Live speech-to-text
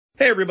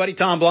Hey everybody,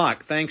 Tom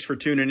Block. Thanks for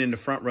tuning into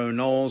Front Row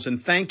Noles, and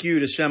thank you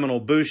to Seminole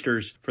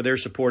Boosters for their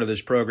support of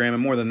this program,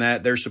 and more than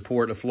that, their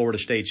support of Florida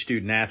State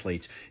student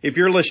athletes. If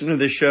you're listening to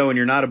this show and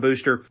you're not a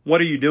booster,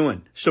 what are you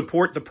doing?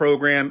 Support the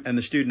program and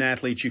the student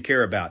athletes you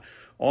care about.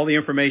 All the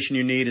information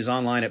you need is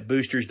online at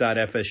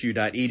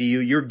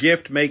boosters.fsu.edu. Your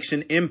gift makes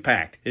an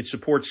impact. It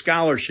supports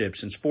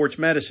scholarships in sports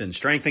medicine,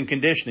 strength and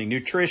conditioning,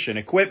 nutrition,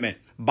 equipment.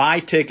 Buy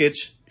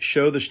tickets,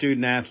 show the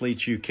student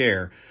athletes you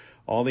care.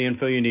 All the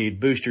info you need,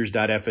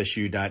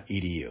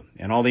 boosters.fsu.edu.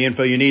 And all the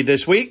info you need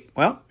this week,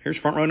 well, here's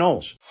Front Row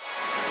Noles.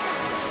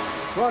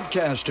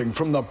 Broadcasting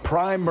from the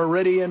Prime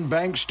Meridian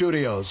Bank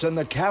Studios in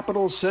the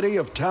capital city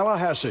of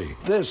Tallahassee,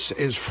 this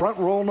is Front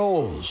Row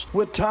Noles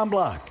with Tom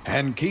Block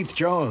and Keith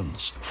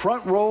Jones.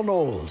 Front Row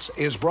Noles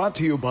is brought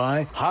to you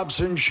by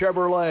Hobson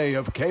Chevrolet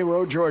of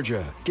Cairo,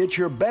 Georgia. Get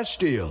your best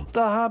deal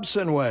the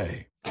Hobson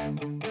way.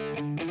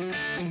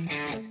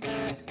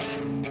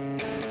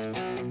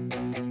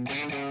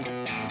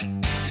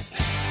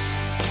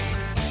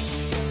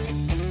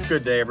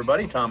 Good day,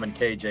 everybody. Tom and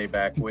KJ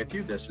back with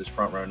you. This is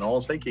Front Row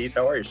Noles. Hey, Keith,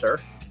 how are you, sir?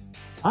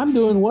 I'm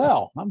doing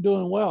well.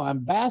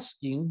 I'm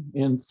basking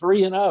in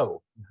 3-0.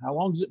 How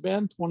long has it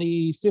been?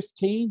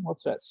 2015?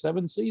 What's that?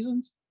 7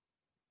 seasons?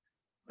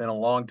 Been a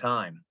long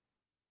time.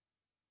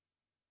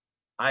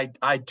 I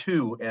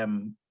too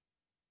am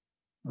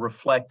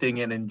reflecting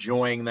and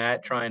enjoying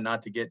that, trying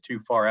not to get too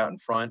far out in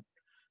front.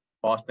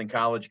 Boston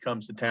College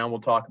comes to town.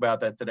 We'll talk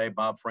about that today.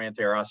 Bob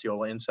Ferrante, our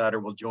Osceola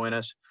insider, will join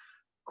us.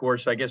 Of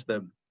course, I guess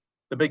the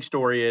big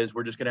story is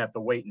we're just going to have to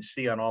wait and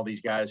see on all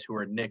these guys who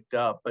are nicked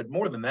up. But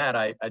more than that,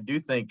 I do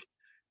think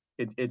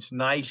it's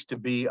nice to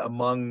be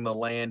among the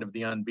land of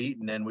the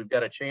unbeaten. And we've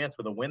got a chance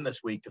with a win this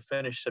week to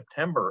finish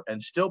September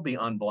and still be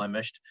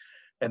unblemished.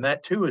 And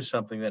that, too, is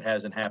something that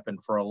hasn't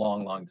happened for a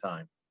long, long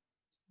time.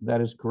 That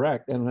is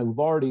correct. And we've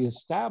already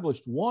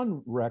established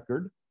one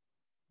record,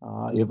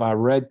 if I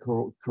read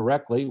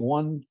correctly,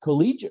 one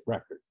collegiate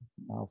record.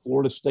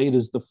 Florida State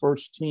is the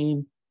first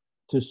team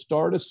to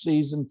start a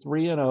season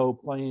 3-0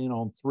 playing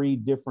on 3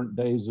 different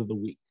days of the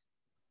week.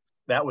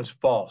 That was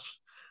false.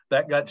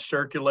 That got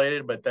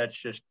circulated, but that's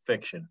just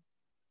fiction.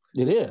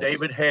 It is.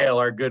 David Hale,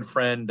 our good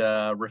friend,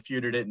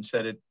 refuted it and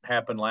said it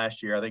happened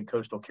last year. I think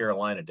Coastal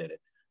Carolina did it.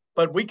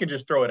 But we can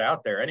just throw it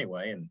out there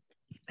anyway. And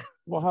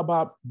well, how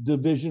about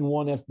Division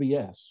I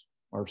FBS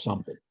or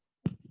something?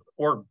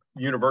 Or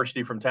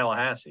University from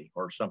Tallahassee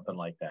or something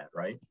like that,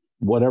 right?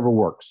 Whatever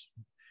works.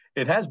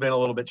 It has been a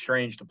little bit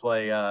strange to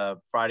play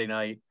Friday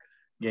night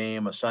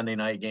game, a Sunday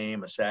night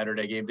game, a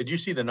Saturday game. Did you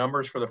see the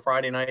numbers for the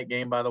Friday night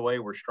game, by the way?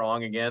 We're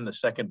strong again, the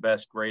second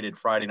best rated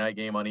Friday night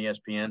game on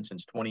ESPN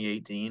since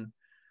 2018.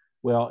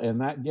 Well, and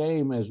that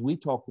game, as we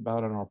talked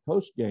about in our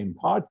post-game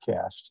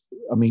podcast,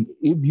 I mean,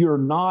 if you're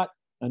not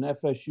an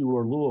FSU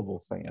or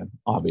Louisville fan,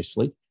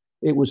 obviously,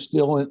 it was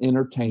still an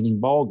entertaining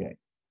ball game.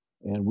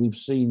 And we've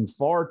seen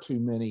far too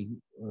many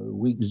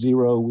week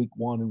 0, week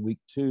 1, and week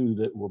 2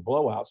 that were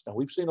blowouts. Now,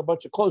 we've seen a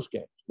bunch of close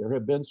games. There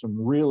have been some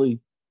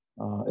really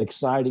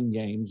exciting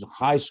games,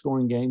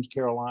 high-scoring games,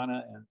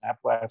 Carolina and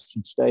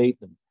Appalachian State,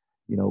 and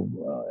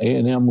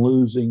A&M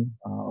losing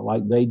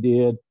like they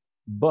did.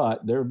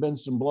 But there have been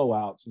some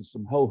blowouts and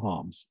some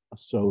ho-hums.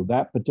 So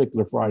that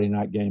particular Friday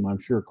night game, I'm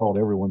sure, caught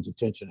everyone's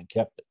attention and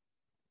kept it.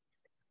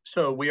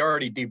 So we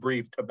already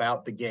debriefed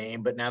about the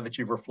game, but now that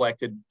you've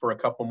reflected for a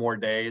couple more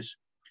days,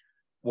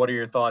 what are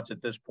your thoughts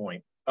at this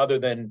point, other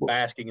than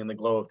basking in the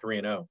glow of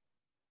 3-0?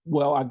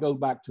 Well, I go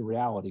back to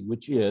reality,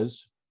 which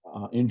is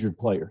injured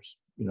players.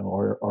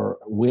 Or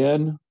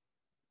when,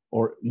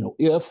 or,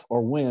 if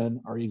or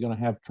when are you going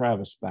to have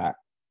Travis back?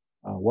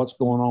 What's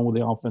going on with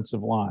the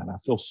offensive line? I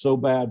feel so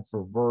bad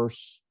for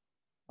Verse,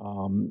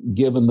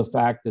 given the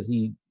fact that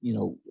he,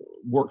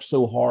 worked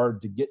so hard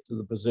to get to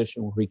the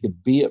position where he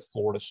could be at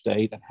Florida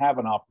State and have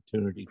an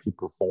opportunity to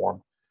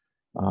perform.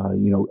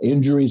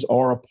 Injuries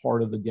are a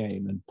part of the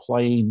game, and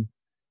playing,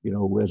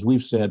 as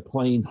we've said,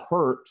 playing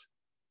hurt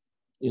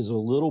is a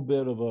little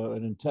bit of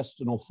an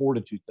intestinal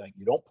fortitude thing.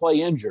 You don't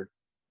play injured,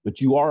 but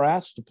you are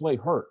asked to play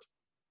hurt.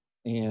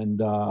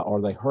 And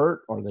are they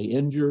hurt? Are they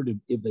injured?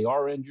 If they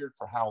are injured,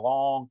 for how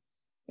long?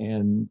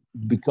 And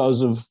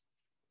because of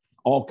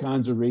all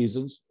kinds of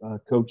reasons,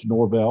 Coach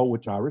Norvell,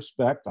 which I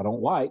respect, I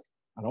don't like,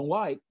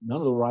 none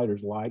of the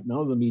writers like, none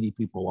of the media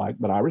people like,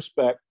 but I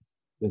respect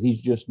that he's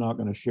just not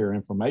going to share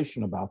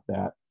information about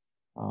that.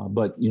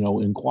 But,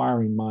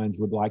 inquiring minds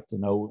would like to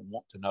know and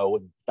want to know.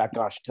 And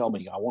gosh, tell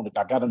me,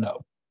 I got to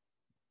know.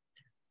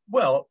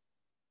 Well,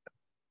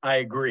 I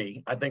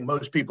agree. I think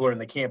most people are in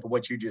the camp of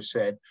what you just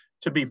said.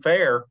 To be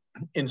fair,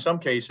 in some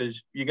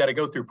cases, you got to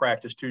go through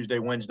practice Tuesday,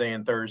 Wednesday,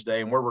 and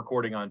Thursday, and we're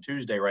recording on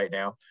Tuesday right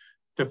now,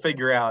 to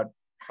figure out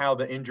how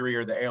the injury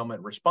or the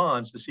ailment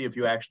responds to see if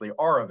you actually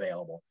are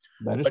available.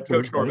 That is but true.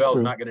 Coach Norvell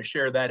is not going to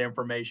share that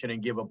information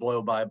and give a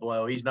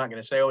blow-by-blow. He's not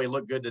going to say, oh, he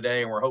looked good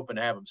today and we're hoping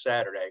to have him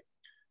Saturday.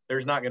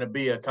 There's not going to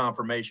be a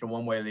confirmation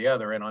one way or the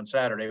other, and on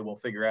Saturday we'll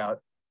figure out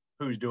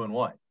who's doing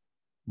what.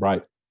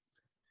 Right.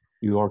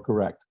 You are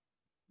correct.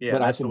 Yeah, but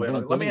that's the way.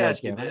 Let me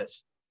ask you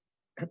this.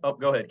 Oh,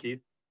 go ahead, Keith.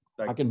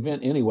 I can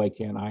vent anyway,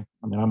 can I?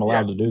 I mean, I'm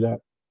allowed to do that.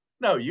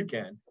 No, you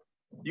can.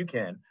 You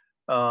can.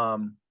 I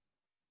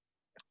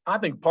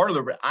think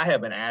I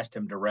haven't asked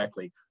him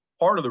directly.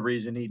 Part of the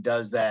reason he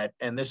does that,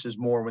 and this is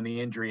more when the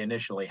injury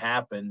initially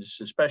happens,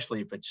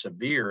 especially if it's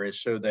severe,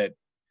 is so that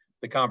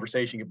the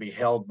conversation can be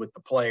held with the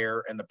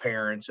player and the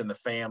parents and the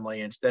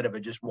family instead of it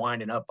just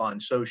winding up on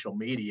social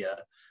media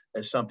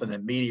as something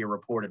that media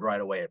reported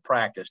right away at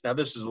practice. Now,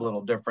 this is a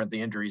little different.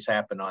 The injuries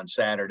happened on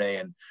Saturday,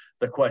 and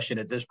the question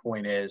at this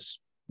point is,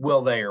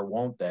 will they or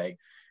won't they?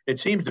 It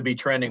seems to be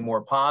trending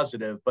more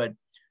positive, but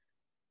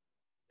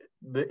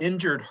the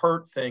injured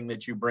hurt thing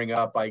that you bring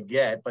up, I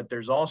get, but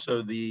there's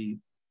also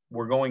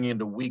we're going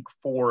into week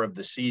 4 of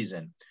the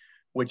season,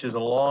 which is a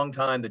long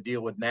time to deal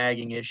with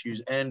nagging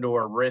issues and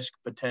or risk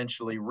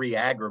potentially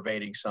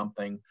re-aggravating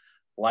something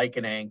like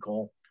an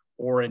ankle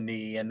or a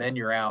knee. And then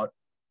you're out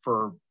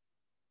for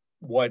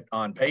what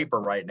on paper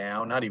right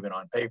now, not even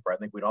on paper, I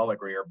think we'd all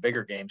agree are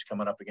bigger games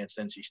coming up against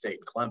NC State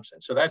and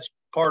Clemson. So that's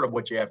part of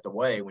what you have to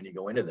weigh when you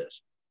go into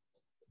this.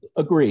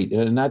 Agreed.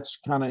 And that's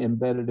kind of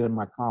embedded in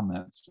my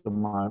comments. So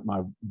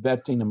my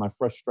vetting and my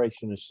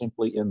frustration is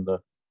simply in the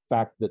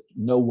fact that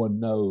no one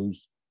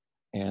knows,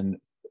 and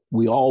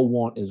we all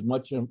want as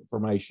much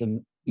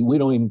information. We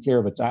don't even care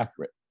if it's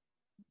accurate.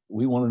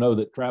 We want to know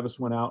that Travis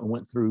went out and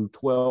went through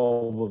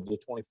 12 of the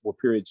 24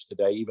 periods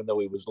today, even though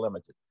he was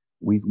limited.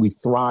 We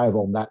thrive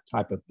on that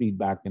type of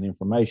feedback and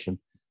information,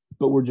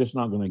 but we're just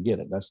not going to get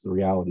it. That's the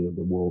reality of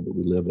the world that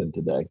we live in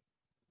today.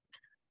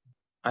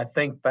 I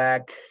think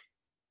back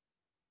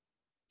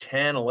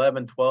 10,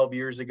 11, 12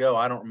 years ago,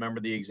 I don't remember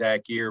the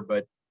exact year,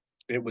 but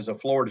it was a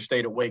Florida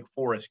State at Wake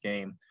Forest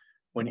game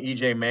when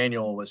E.J.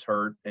 Manuel was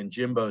hurt and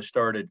Jimbo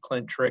started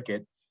Clint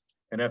Trickett,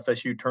 and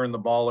FSU turned the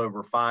ball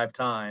over 5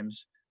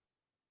 times.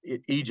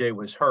 E.J.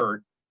 was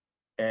hurt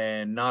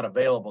and not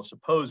available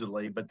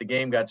supposedly, but the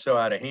game got so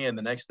out of hand.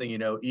 The next thing you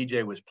know,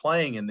 E.J. was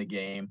playing in the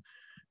game.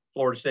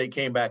 Florida State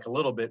came back a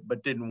little bit,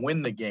 but didn't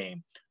win the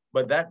game.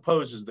 But that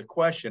poses the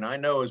question. I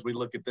know as we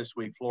look at this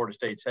week, Florida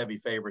State's heavy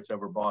favorites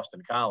over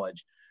Boston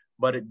College,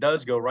 but it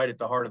does go right at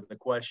the heart of the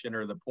question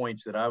or the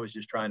points that I was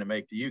just trying to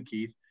make to you,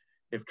 Keith.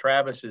 If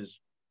Travis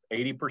is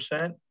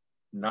 80%,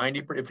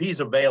 90%, if he's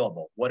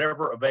available,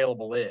 whatever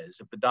available is,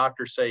 if the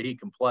doctors say he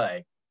can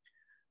play,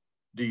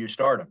 do you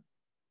start him?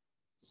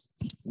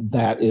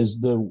 That is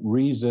the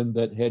reason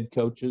that head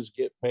coaches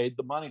get paid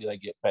the money they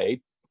get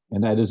paid.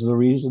 And that is the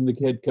reason the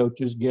head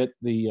coaches get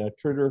the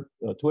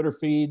Twitter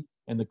feed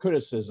and the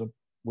criticism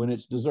when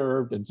it's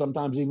deserved, and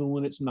sometimes even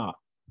when it's not.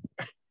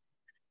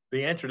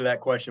 The answer to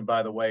that question,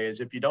 by the way, is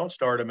if you don't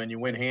start him and you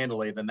win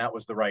handily, then that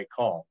was the right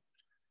call,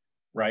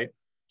 right?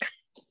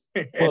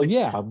 Well,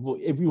 yeah,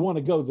 if you want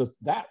to go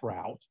that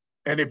route.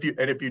 And if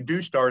you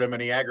do start him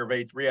and he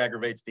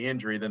re-aggravates the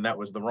injury, then that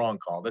was the wrong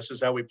call. This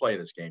is how we play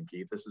this game,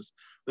 Keith. This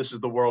is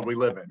the world we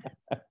live in.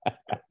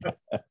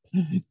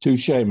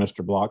 Touche,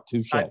 Mr. Block.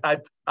 Touche.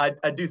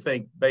 I do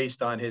think,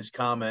 based on his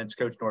comments,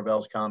 Coach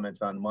Norvell's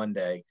comments on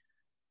Monday.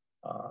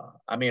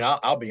 I mean,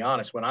 I'll be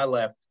honest. When I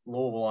left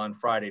Louisville on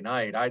Friday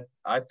night,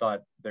 I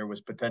thought there was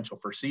potential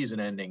for season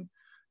ending,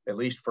 at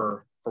least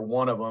for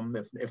one of them,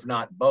 if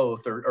not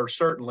both, or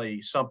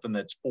certainly something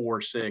that's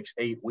 4, 6,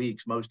 8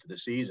 weeks most of the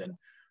season.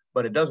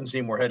 But it doesn't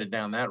seem we're headed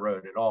down that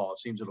road at all. It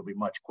seems it'll be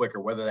much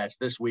quicker. Whether that's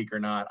this week or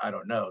not, I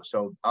don't know.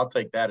 So I'll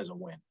take that as a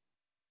win.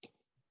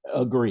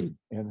 Agreed.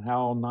 And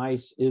how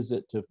nice is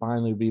it to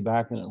finally be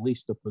back in at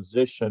least a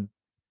position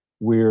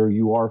where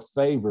you are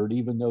favored,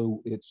 even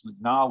though it's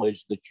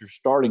acknowledged that your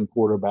starting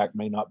quarterback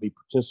may not be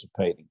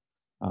participating.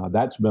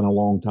 That's been a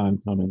long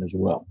time coming as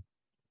well.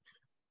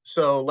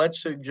 So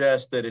let's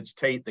suggest that it's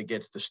Tate that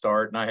gets the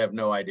start, and I have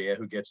no idea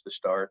who gets the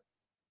start.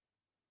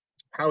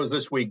 How is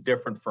this week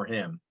different for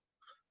him?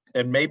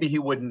 And maybe he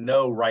wouldn't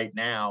know right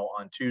now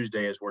on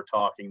Tuesday as we're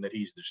talking that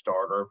he's the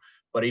starter,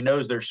 but he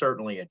knows there's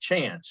certainly a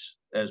chance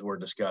as we're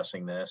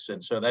discussing this.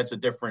 And so that's a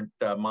different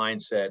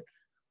mindset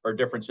or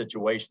different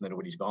situation than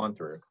what he's gone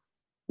through.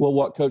 Well,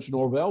 what Coach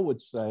Norvell would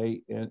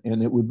say,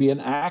 and it would be an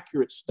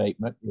accurate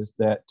statement, is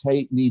that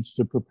Tate needs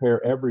to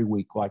prepare every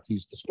week like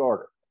he's the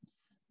starter.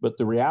 But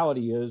the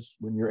reality is,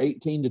 when you're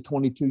 18 to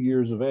 22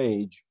 years of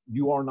age,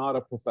 you are not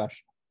a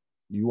professional.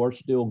 You are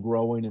still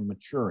growing and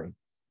maturing.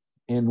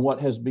 And what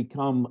has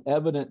become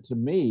evident to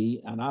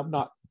me, and I've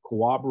not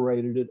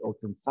corroborated it or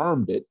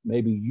confirmed it,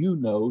 maybe you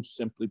know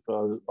simply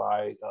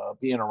by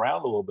being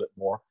around a little bit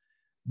more,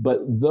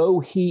 but though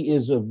he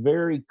is a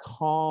very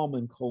calm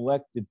and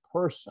collected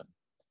person,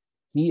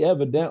 he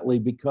evidently,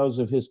 because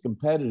of his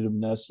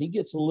competitiveness, he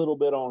gets a little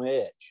bit on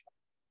edge.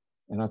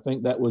 And I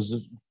think that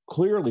was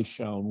clearly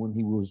shown when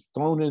he was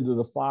thrown into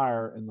the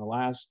fire in the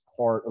last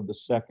part of the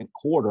second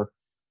quarter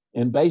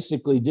and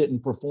basically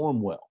didn't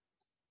perform well.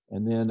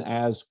 And then,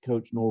 as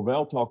Coach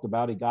Norvell talked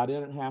about, he got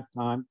in at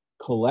halftime,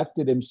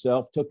 collected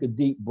himself, took a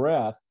deep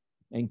breath,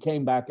 and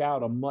came back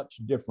out a much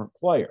different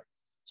player.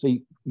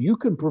 See, you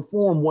can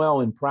perform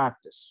well in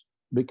practice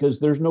because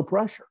there's no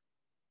pressure.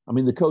 I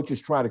mean, the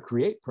coaches try to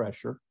create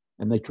pressure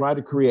and they try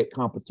to create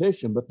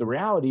competition, but the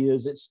reality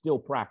is it's still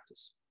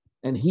practice.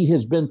 And he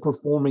has been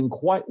performing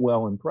quite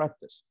well in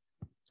practice.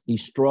 He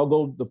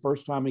struggled the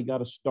first time he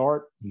got a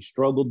start. He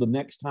struggled the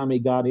next time he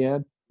got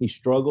in. He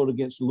struggled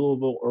against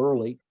Louisville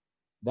early.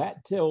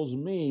 That tells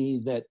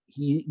me that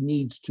he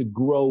needs to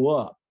grow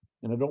up.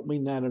 And I don't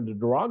mean that in a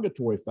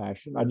derogatory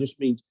fashion. I just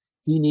mean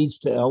he needs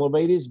to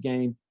elevate his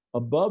game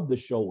above the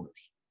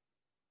shoulders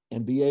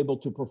and be able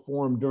to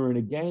perform during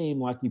a game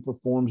like he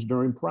performs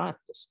during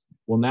practice.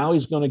 Well, now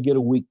he's going to get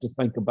a week to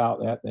think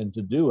about that and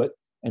to do it.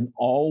 And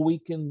all we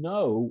can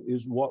know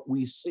is what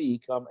we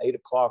see come 8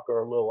 o'clock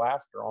or a little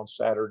after on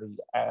Saturday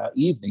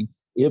evening,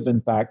 if in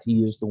fact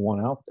he is the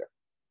one out there.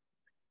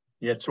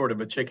 Yeah, it's sort of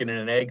a chicken and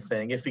an egg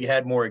thing. If he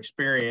had more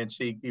experience,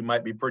 he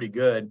might be pretty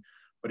good,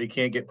 but he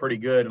can't get pretty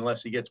good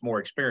unless he gets more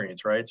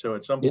experience, right? So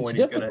at some point,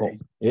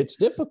 It's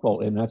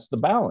difficult, and that's the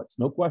balance,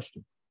 no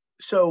question.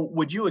 So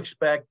would you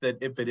expect that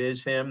if it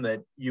is him,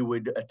 that you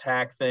would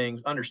attack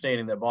things,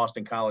 understanding that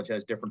Boston College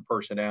has different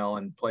personnel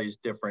and plays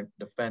different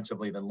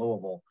defensively than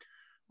Louisville,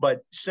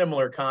 but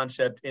similar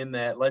concept in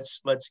that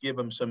let's give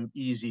him some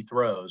easy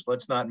throws.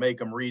 Let's not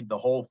make him read the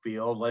whole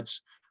field.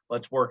 Let's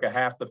work a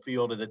half the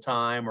field at a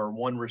time, or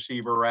one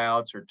receiver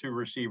routes or two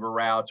receiver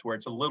routes, where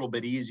it's a little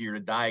bit easier to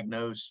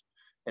diagnose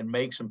and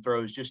make some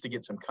throws just to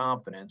get some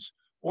confidence?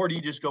 Or do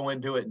you just go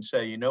into it and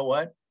say, you know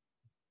what,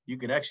 you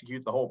can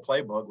execute the whole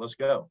playbook, let's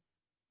go?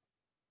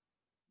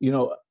 You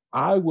know,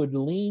 I would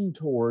lean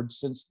towards,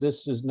 since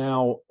this is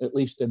now, at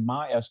least in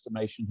my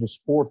estimation,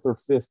 his fourth or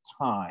fifth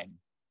time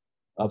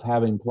of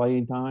having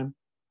playing time,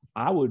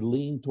 I would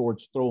lean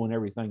towards throwing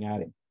everything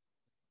at him.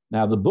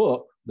 Now,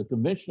 the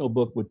conventional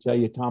book would tell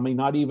you, Tommy,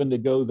 not even to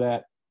go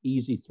that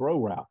easy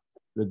throw route.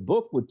 The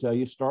book would tell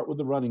you start with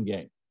the running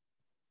game,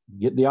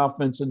 get the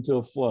offense into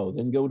a flow,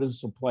 then go to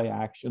some play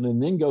action,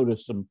 and then go to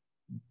some,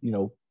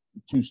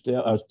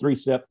 2-step,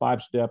 3-step,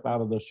 5-step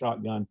out of the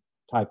shotgun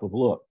type of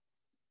look.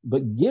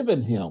 But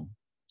given him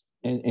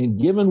and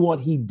given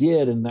what he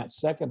did in that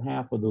second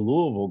half of the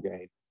Louisville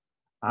game,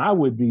 I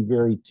would be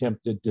very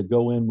tempted to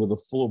go in with a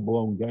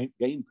full-blown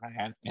game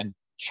plan and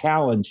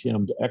challenge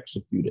him to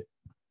execute it.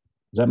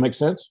 Does that make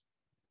sense?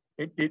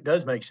 It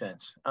does make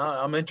sense.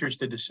 I'm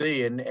interested to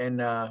see,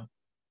 and I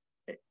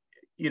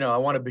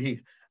want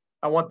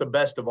the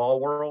best of all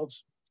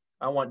worlds.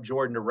 I want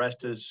Jordan to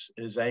rest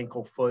his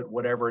ankle, foot,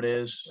 whatever it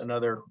is,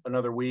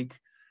 another week.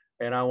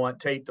 And I want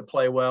Tate to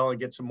play well and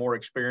get some more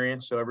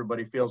experience, so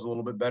everybody feels a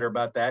little bit better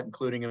about that,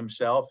 including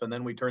himself. And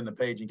then we turn the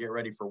page and get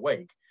ready for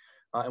Wake.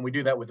 And we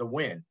do that with a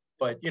win.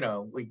 But,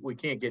 we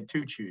can't get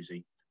too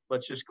choosy.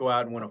 Let's just go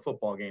out and win a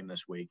football game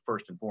this week,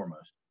 first and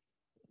foremost.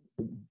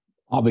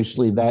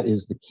 Obviously, that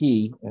is the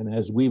key. And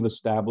as we've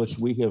established,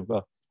 we have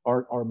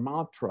our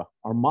mantra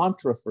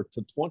for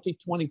the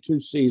 2022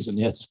 season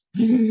is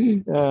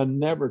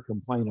never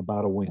complain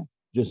about a win.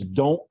 Just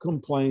don't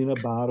complain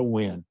about a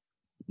win.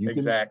 You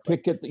can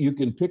pick at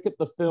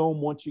the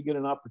film once you get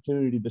an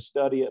opportunity to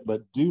study it,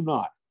 but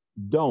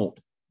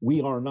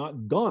we are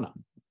not gonna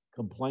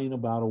complain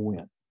about a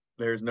win.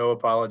 There's no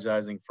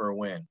apologizing for a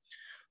win.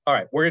 All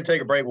right, we're going to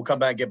take a break. We'll come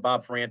back and get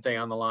Bob Ferrante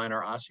on the line,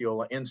 our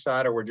Osceola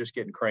insider. We're just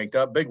getting cranked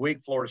up. Big week,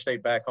 Florida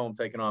State back home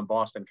taking on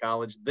Boston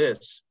College.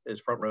 This is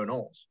Front Row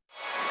Noles.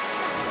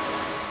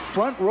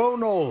 Front Row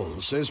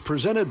Noles is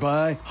presented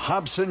by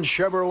Hobson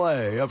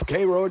Chevrolet of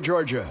Cairo,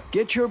 Georgia.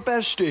 Get your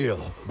best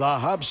deal the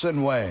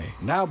Hobson way.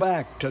 Now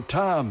back to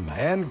Tom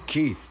and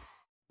Keith.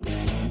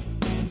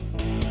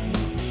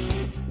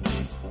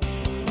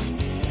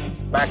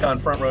 Back on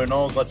Front Row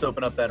Noles, let's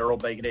open up that Earl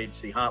Bacon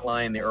Agency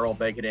hotline, the Earl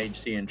Bacon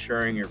Agency,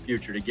 ensuring your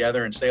future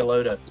together, and say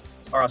hello to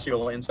our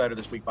Osceola insider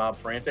this week, Bob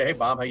Ferrante. Hey,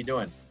 Bob, how you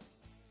doing?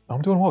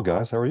 I'm doing well,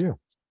 guys. How are you?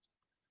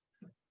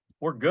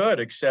 We're good,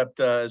 except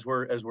as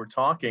we're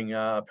talking,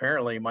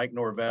 apparently Mike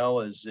Norvell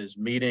is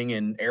meeting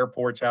in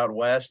airports out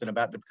west and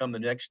about to become the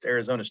next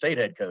Arizona State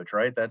head coach,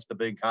 right? That's the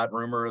big hot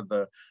rumor of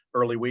the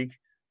early week.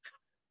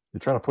 You're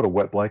trying to put a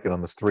wet blanket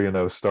on this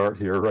 3-0 start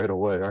here right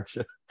away, aren't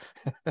you?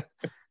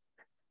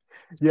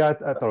 Yeah, I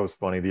thought it was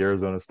funny. The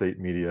Arizona State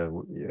media,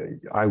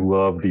 I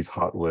love these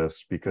hot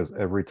lists because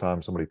every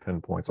time somebody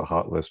pinpoints a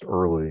hot list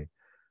early,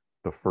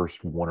 the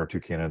first one or two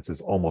candidates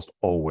is almost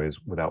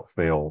always, without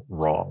fail,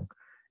 wrong.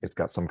 It's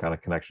got some kind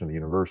of connection to the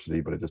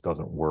university, but it just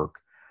doesn't work.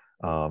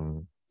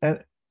 And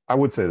I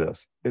would say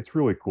this, it's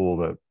really cool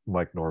that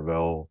Mike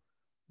Norvell,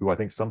 who I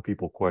think some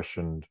people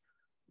questioned,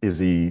 is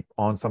he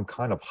on some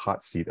kind of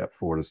hot seat at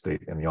Florida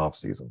State in the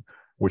offseason,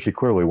 which he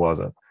clearly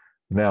wasn't.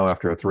 Now,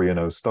 after a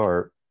 3-0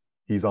 start,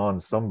 he's on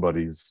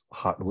somebody's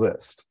hot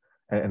list.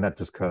 And that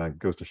just kind of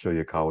goes to show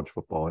you college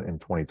football in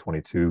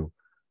 2022,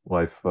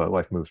 life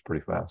moves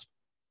pretty fast.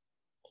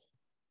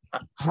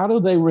 How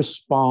do they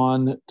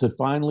respond to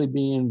finally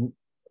being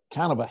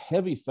kind of a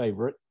heavy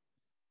favorite,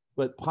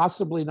 but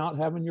possibly not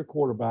having your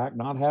quarterback,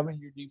 not having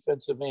your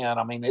defensive end?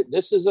 I mean,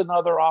 this is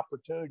another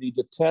opportunity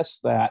to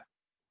test that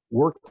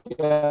work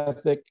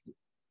ethic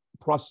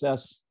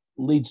process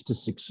leads to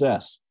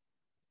success.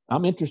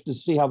 I'm interested to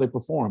see how they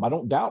perform. I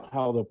don't doubt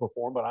how they'll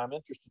perform, but I'm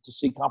interested to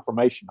see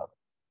confirmation of it.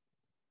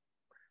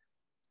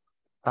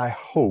 I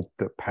hope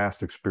that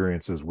past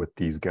experiences with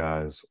these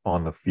guys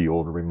on the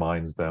field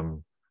reminds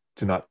them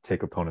to not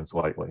take opponents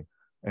lightly.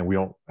 and we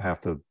don't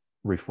have to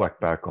reflect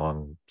back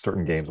on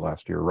certain games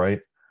last year, right?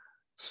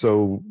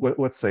 So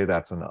let's say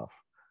that's enough.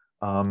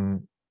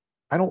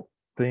 I don't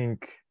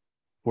think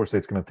Florida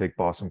State's going to take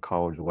Boston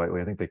College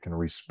lightly. I think they can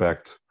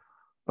respect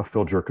a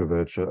Phil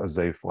Jurkovich, a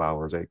Zay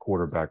Flowers, a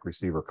quarterback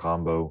receiver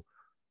combo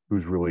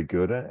who's really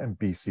good. And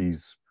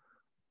BC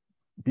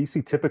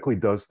typically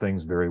does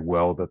things very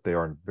well that they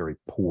are very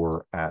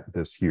poor at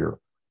this year.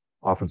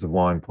 Offensive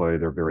line play,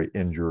 they're very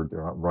injured.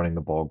 They're not running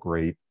the ball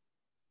great.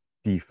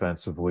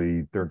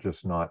 Defensively, they're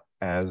just not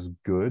as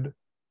good.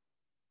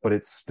 But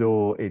it's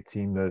still a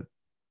team that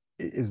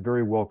is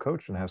very well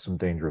coached and has some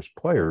dangerous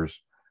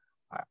players.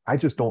 I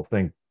just don't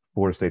think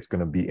Florida State's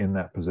going to be in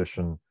that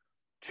position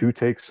to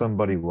take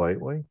somebody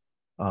lightly.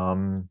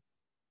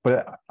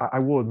 But I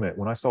will admit,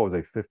 when I saw it was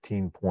a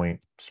 15-point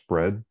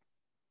spread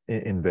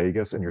in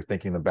Vegas, and you're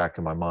thinking in the back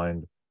of my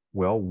mind,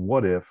 well,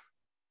 what if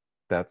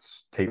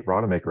that's Tate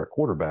Rodemaker at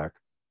quarterback?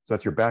 So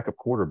that's your backup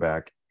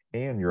quarterback,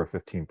 and you're a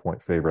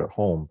 15-point favorite at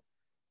home.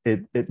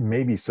 It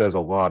maybe says a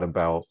lot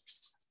about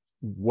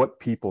what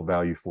people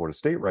value Florida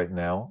State right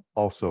now,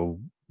 also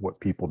what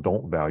people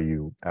don't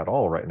value at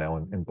all right now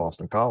in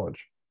Boston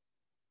College.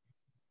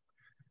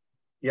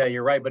 Yeah,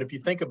 you're right. But if you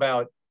think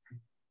about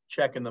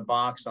checking the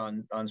box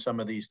on some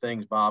of these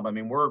things, Bob, I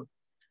mean, we're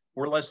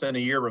less than a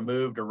year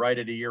removed, or right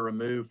at a year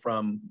removed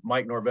from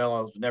Mike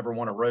Norvell has never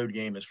won a road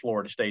game as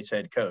Florida State's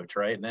head coach,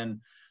 right? And then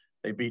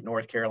they beat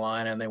North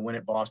Carolina, and they win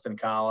at Boston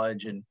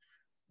College, and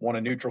won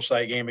a neutral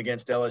site game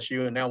against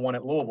LSU, and now won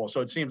at Louisville.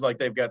 So it seems like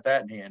they've got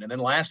that in hand. And then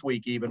last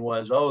week even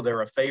was,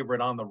 they're a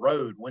favorite on the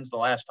road. When's the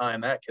last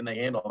time can they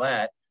handle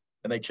that?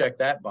 And they checked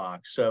that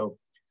box. So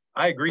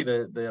I agree,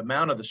 the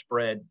amount of the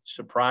spread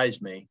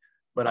surprised me,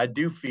 but I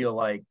do feel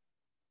like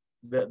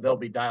they'll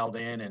be dialed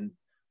in, and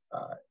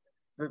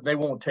they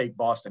won't take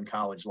Boston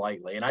College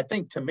lightly. And I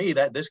think, to me,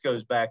 that this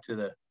goes back to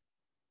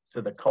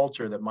the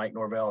culture that Mike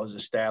Norvell has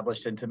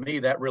established. And to me,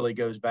 that really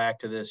goes back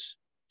to this,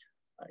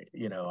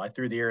 I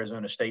threw the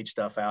Arizona State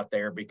stuff out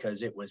there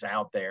because it was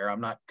out there.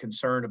 I'm not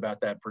concerned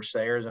about that per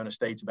se. Arizona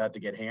State's about to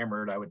get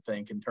hammered, I would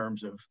think, in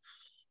terms of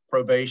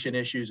probation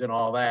issues and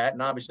all that.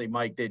 And obviously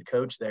Mike did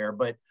coach there,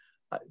 but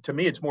to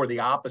me, it's more the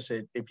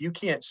opposite. If you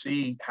can't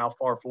see how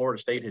far Florida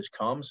State has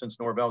come since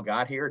Norvell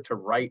got here to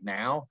right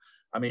now,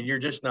 I mean, you're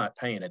just not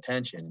paying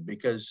attention,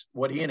 because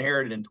what he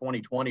inherited in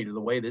 2020 to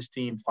the way this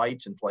team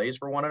fights and plays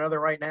for one another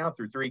right now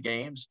through 3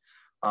 games,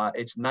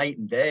 it's night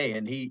and day,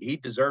 and he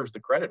deserves the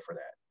credit for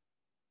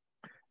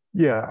that.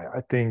 Yeah,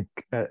 I think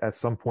at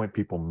some point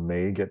people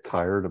may get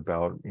tired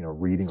about,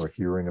 reading or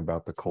hearing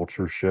about the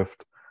culture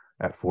shift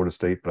at Florida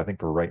State, but I think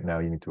for right now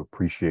you need to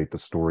appreciate the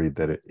story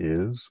that it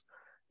is.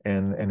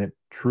 And it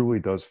truly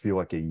does feel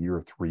like a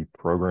year 3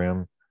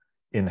 program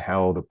in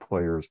how the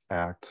players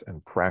act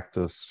and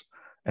practice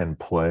and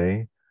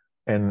play.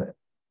 And,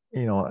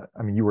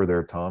 I mean, you were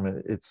there, Tom.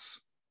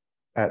 It's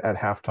at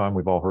halftime,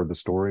 we've all heard the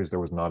stories. There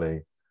was not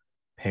a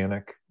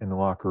panic in the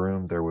locker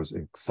room. There was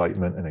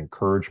excitement and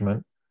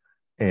encouragement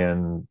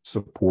and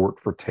support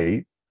for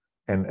Tate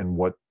and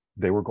what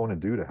they were going to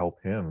do to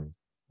help him,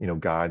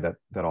 guide that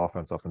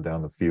offense up and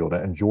down the field.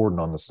 And Jordan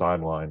on the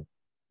sideline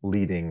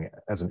leading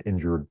as an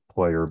injured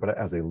player, but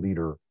as a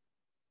leader.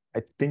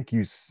 I think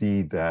you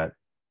see that,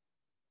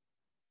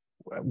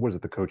 what is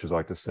it the coaches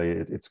like to say?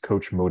 It's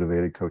coach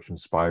motivated, coach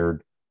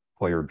inspired,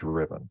 player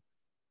driven.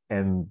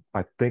 And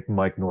I think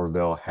Mike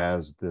Norvell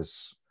has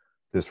this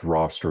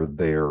roster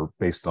there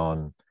based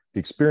on the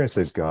experience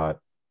they've got,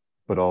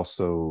 but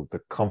also the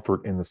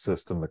comfort in the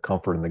system, the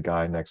comfort in the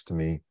guy next to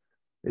me.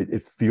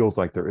 It feels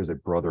like there is a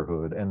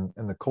brotherhood, and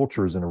the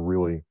culture is in a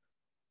really,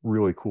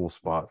 really cool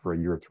spot for a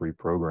year 3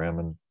 program.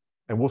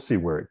 And we'll see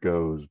where it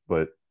goes,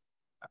 but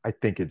I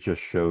think it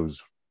just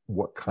shows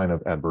what kind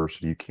of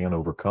adversity you can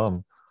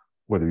overcome,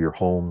 whether you're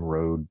home,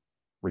 road,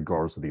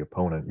 regardless of the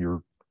opponent.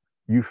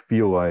 You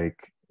feel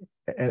like,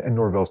 and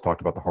Norvell's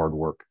talked about the hard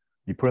work.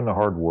 You put in the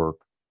hard work,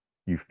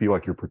 you feel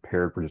like you're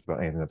prepared for just about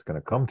anything that's going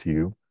to come to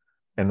you.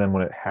 And then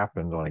when it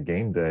happens on a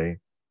game day,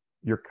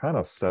 you're kind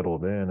of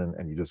settled in,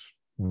 and you just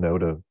know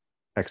to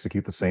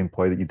execute the same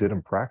play that you did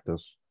in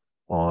practice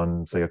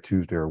on, say, a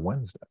Tuesday or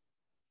Wednesday.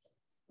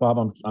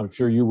 Bob, I'm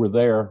sure you were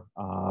there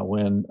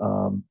when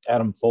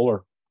Adam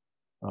Fuller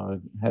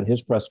had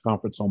his press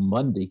conference on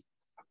Monday.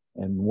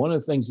 And one of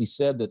the things he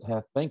said that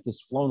I think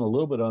has flown a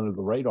little bit under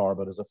the radar,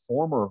 but as a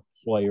former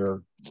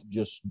player,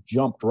 just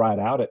jumped right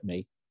out at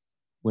me,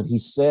 when he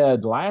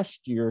said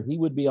last year he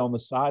would be on the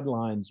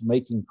sidelines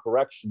making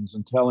corrections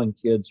and telling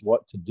kids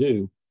what to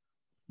do.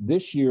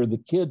 This year, the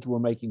kids were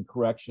making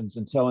corrections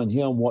and telling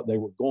him what they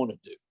were going to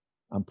do.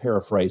 I'm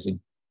paraphrasing,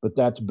 but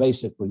that's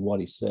basically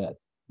what he said.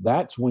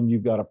 That's when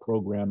you've got a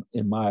program,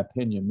 in my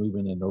opinion,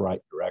 moving in the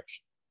right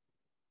direction.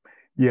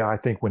 Yeah, I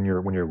think when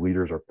your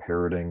leaders are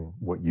parroting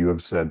what you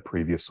have said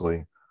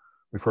previously,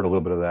 we've heard a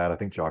little bit of that. I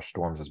think Josh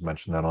Storms has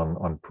mentioned that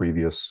on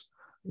previous,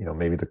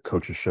 maybe the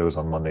coaches shows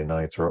on Monday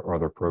nights or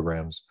other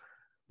programs.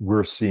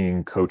 We're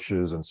seeing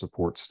coaches and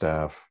support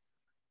staff,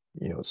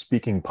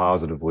 speaking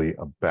positively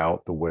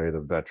about the way the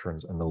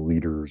veterans and the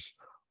leaders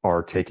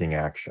are taking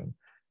action.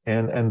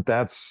 And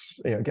that's,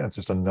 again, it's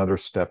just another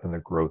step in the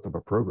growth of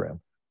a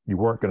program. You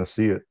weren't going to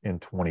see it in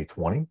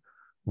 2020,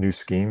 new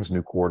schemes,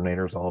 new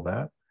coordinators, all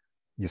that.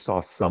 You saw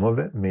some of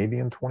it maybe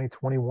in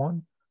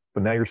 2021,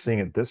 but now you're seeing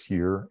it this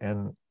year.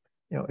 And,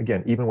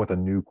 again, even with a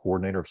new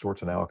coordinator of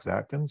sorts in Alex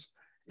Atkins,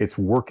 it's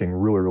working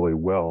really, really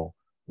well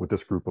with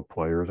this group of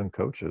players and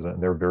coaches.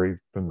 And they're very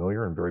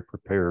familiar and very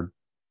prepared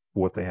for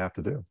what they have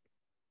to do.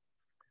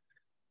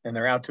 And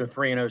they're out to a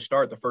 3-0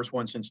 start, the first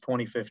one since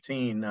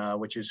 2015,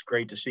 which is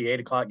great to see. 8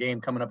 o'clock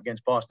game coming up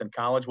against Boston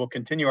College. We'll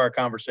continue our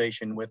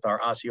conversation with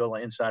our Osceola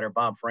insider,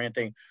 Bob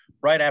Ferrante,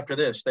 right after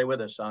this. Stay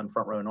with us on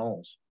Front Row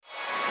Noles.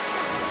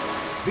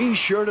 Be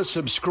sure to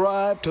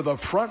subscribe to the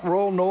Front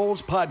Row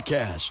Noles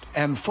podcast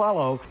and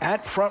follow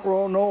at Front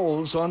Row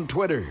Noles on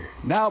Twitter.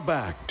 Now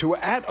back to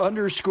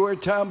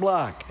 @_Tom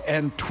Block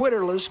and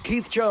Twitterless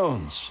Keith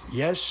Jones.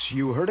 Yes,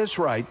 you heard us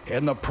right,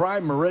 in the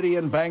Prime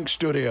Meridian Bank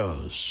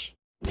Studios.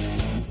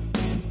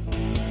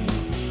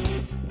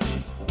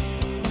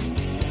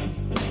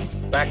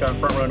 Back on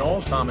Front Row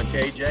Noles, Tom and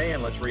KJ,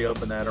 and let's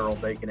reopen that Earl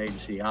Bacon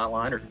Agency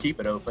hotline, or keep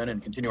it open,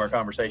 and continue our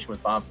conversation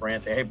with Bob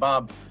Ferrante. Hey,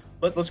 Bob,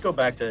 let's go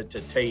back to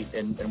Tate,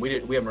 and we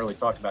haven't really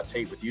talked about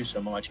Tate with you so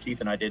much. Keith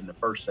and I did in the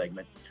first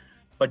segment,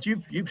 but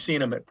you've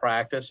seen him at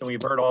practice, and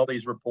we've heard all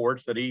these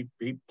reports that he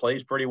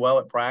plays pretty well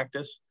at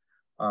practice,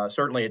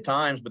 certainly at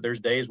times, but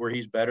there's days where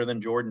he's better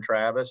than Jordan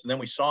Travis, and then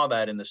we saw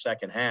that in the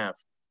second half.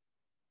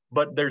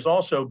 But there's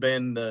also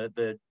been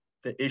the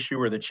issue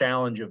or the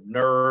challenge of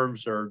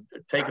nerves or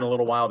taking a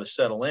little while to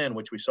settle in,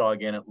 which we saw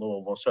again at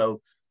Louisville.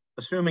 So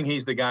assuming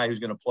he's the guy who's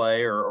going to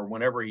play or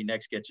whenever he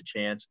next gets a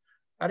chance,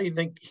 how do you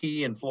think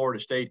he and Florida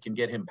State can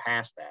get him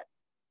past that?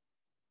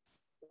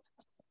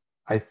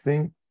 I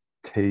think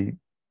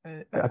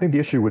the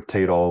issue with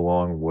Tate all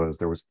along was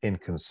there was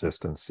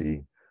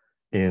inconsistency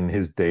in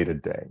his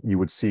day-to-day. You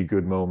would see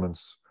good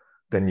moments,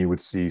 then you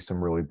would see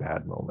some really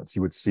bad moments.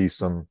 You would see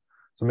some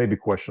maybe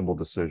questionable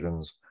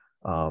decisions.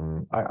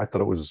 I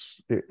thought it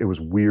was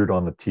weird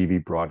on the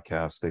TV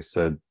broadcast. They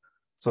said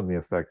something to the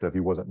effect of he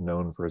wasn't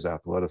known for his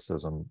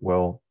athleticism.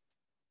 Well,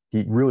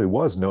 he really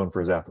was known for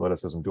his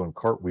athleticism, doing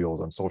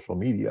cartwheels on social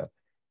media.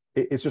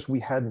 It's just we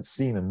hadn't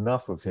seen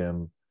enough of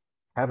him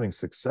having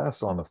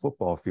success on the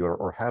football field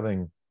or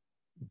having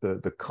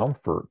the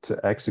comfort to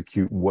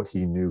execute what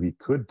he knew he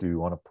could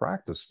do on a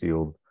practice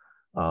field.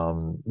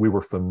 We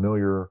were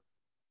familiar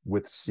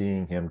with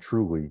seeing him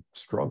truly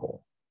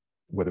struggle,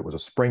 whether it was a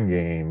spring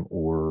game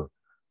or,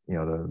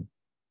 a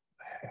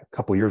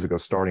couple of years ago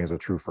starting as a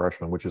true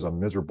freshman, which is a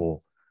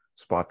miserable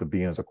spot to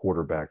be in as a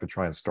quarterback, to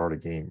try and start a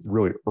game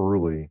really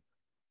early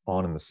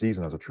on in the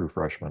season as a true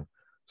freshman.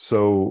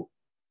 So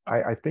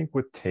I think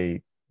with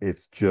Tate,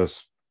 it's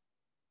just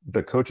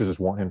the coaches just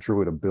want him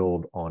truly to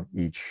build on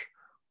each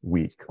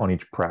week, on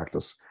each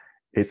practice.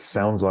 It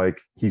sounds like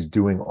he's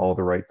doing all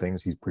the right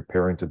things. He's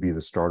preparing to be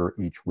the starter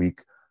each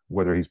week,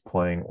 whether he's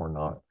playing or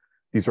not.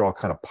 These are all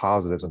kind of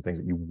positives and things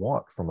that you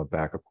want from a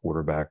backup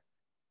quarterback.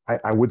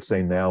 I would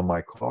say now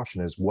my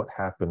caution is what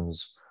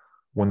happens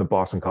when the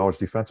Boston College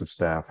defensive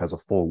staff has a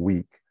full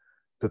week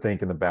to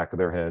think in the back of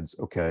their heads,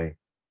 okay,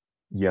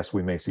 yes,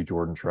 we may see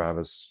Jordan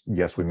Travis.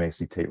 Yes, we may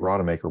see Tate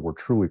Rodemaker. We're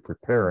truly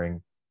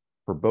preparing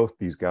for both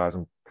these guys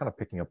and kind of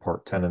picking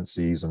apart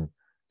tendencies and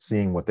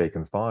seeing what they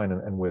can find.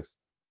 And with,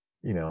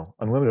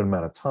 unlimited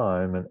amount of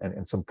time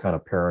and some kind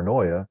of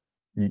paranoia,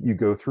 you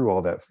go through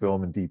all that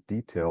film in deep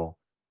detail.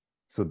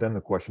 So then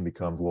the question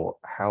becomes, well,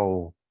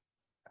 how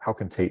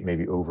can Tate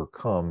maybe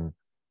overcome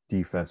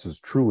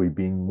defenses truly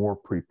being more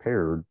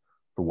prepared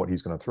for what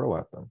he's going to throw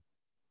at them?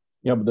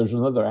 Yeah, but there's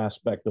another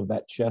aspect of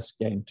that chess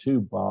game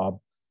too, Bob,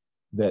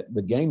 that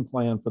the game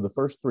plan for the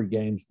first 3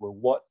 games were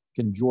what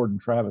can Jordan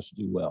Travis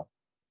do well?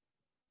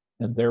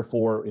 And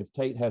therefore, if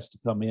Tate has to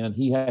come in,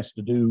 he has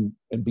to do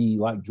and be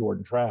like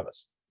Jordan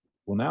Travis.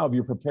 Well, now if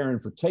you're preparing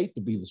for Tate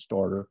to be the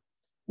starter,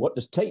 what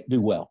does Tate do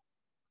well?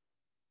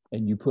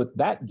 And you put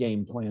that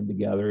game plan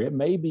together, it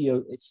may be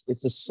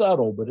it's a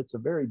subtle, but it's a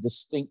very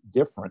distinct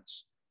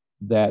difference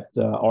that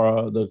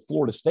the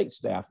Florida State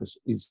staff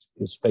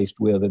is faced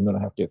with and going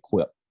to have to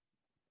equip.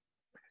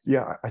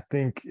 Yeah, I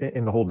think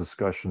in the whole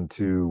discussion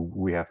too,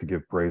 we have to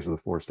give praise to the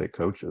Florida State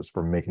coaches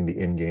for making the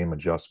in-game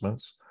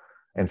adjustments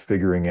and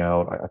figuring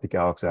out. I think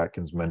Alex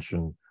Atkins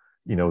mentioned,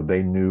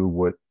 they knew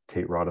what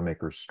Tate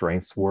Rodemaker's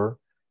strengths were,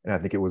 and I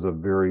think it was a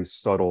very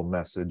subtle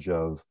message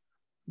of,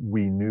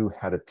 we knew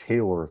how to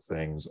tailor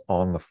things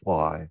on the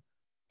fly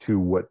to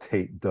what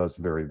Tate does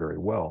very, very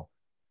well.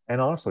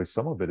 And honestly,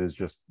 some of it is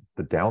just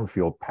the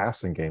downfield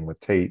passing game with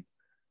Tate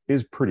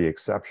is pretty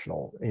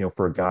exceptional,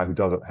 for a guy who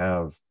doesn't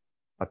have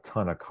a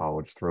ton of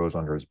college throws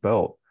under his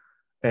belt.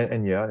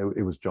 And yeah,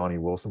 it was Johnny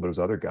Wilson, but it was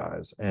other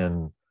guys.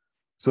 And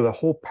so the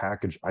whole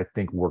package, I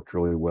think, worked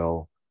really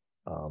well.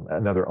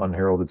 Another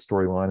unheralded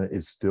storyline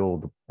is still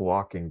the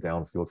blocking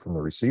downfield from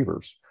the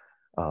receivers.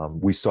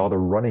 We saw the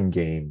running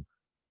game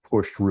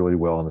pushed really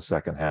well in the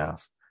second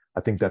half.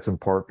 I think that's in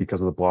part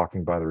because of the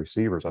blocking by the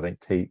receivers. I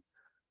think Tate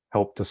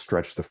helped to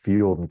stretch the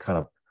field and kind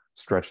of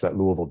stretch that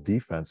Louisville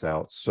defense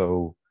out.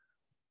 So,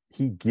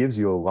 he gives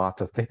you a lot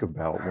to think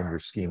about when you're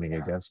scheming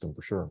against him,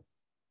 for sure.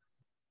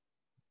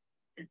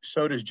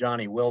 So does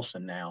Johnny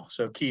Wilson now.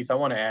 So Keith, I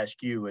want to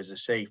ask you as a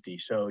safety.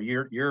 So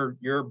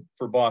you're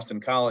for Boston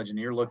College, and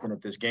you're looking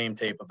at this game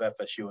tape of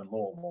FSU and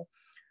Louisville,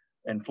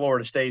 and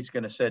Florida State's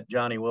going to set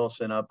Johnny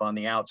Wilson up on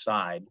the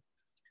outside,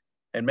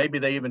 and maybe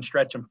they even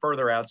stretch him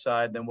further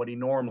outside than what he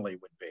normally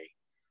would be.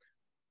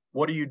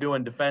 What are you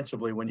doing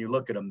defensively when you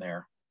look at him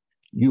there?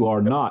 You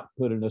are not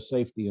putting a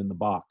safety in the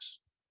box.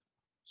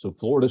 So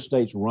Florida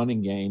State's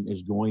running game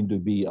is going to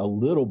be a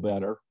little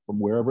better from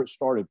wherever it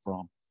started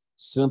from,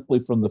 simply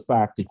from the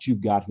fact that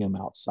you've got him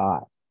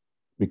outside,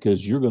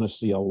 because you're going to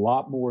see a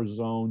lot more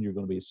zone. You're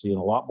going to be seeing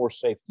a lot more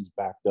safeties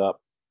backed up.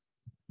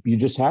 You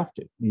just have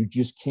to. You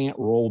just can't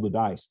roll the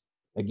dice.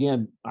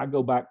 Again, I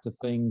go back to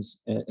things,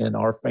 and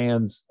our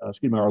fans,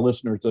 our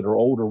listeners that are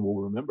older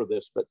will remember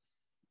this, but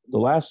the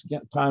last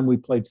time we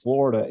played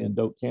Florida and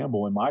Doak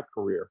Campbell in my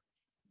career,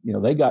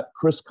 they got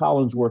Chris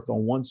Collinsworth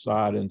on one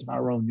side and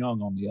Tyrone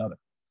Young on the other.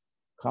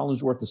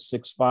 Collinsworth is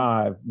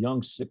 6'5",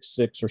 Young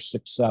 6'6" or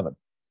 6'7".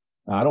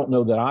 I don't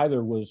know that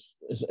either was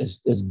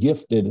as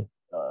gifted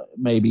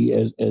maybe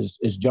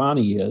as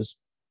Johnny is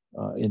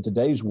in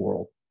today's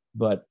world,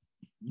 but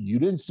you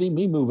didn't see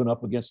me moving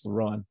up against the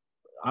run.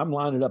 I'm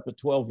lining up at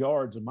 12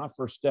 yards and my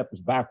first step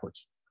is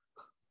backwards.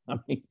 I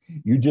mean,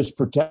 you just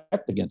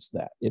protect against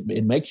that.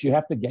 It makes you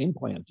have to game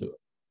plan to it.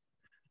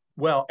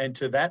 Well, and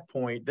to that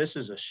point, this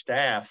is a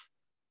staff,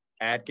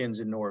 Atkins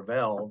and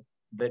Norvell,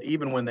 that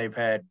even when they've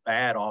had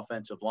bad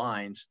offensive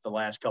lines the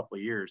last couple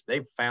of years,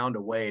 they've found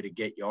a way to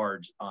get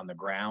yards on the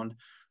ground.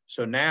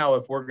 So now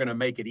if we're going to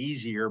make it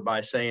easier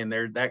by saying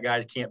that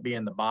guy can't be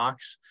in the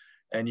box,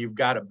 and you've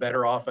got a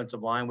better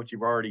offensive line, which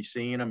you've already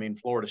seen. I mean,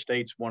 Florida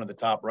State's one of the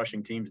top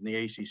rushing teams in the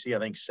ACC, I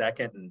think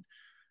second, and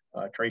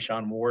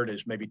Trayshawn Ward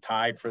is maybe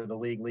tied for the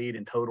league lead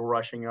in total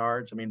rushing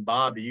yards. I mean,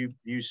 Bob, do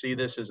you see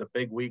this as a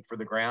big week for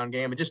the ground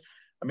game?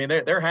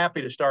 They're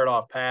happy to start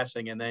off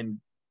passing and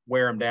then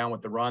wear them down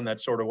with the run.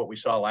 That's sort of what we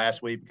saw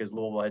last week because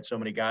Louisville had so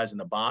many guys in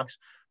the box.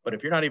 But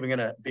if you're not even going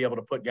to be able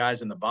to put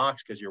guys in the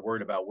box because you're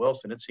worried about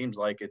Wilson, it seems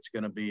like it's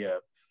going to be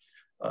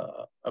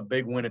a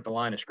big win at the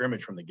line of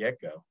scrimmage from the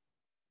get-go.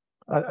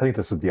 I think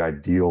this is the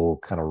ideal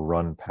kind of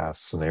run pass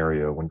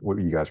scenario when what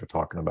you guys are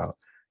talking about.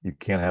 You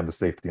can't have the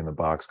safety in the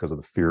box because of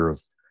the fear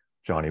of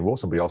Johnny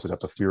Wilson, but you also got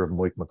the fear of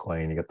Malik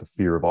McClain. You got the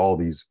fear of all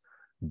these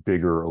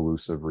bigger,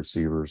 elusive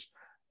receivers.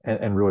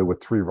 And really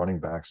with three running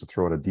backs to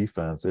throw at a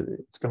defense,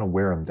 it's going to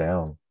wear them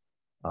down.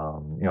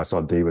 I saw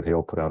David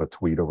Hale put out a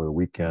tweet over the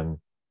weekend.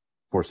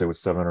 Florida State with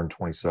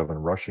 727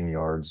 rushing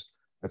yards.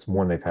 That's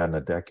more than they've had in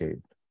a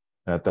decade.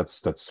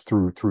 That's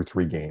through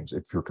 3 games.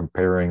 If you're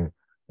comparing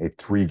a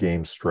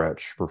 3-game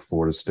stretch for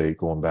Florida State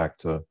going back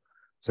to,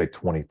 say,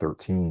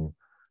 2013.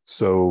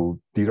 So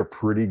these are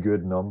pretty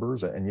good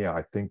numbers. And yeah,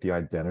 I think the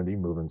identity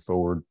moving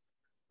forward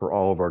for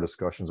all of our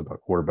discussions about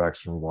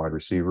quarterbacks and wide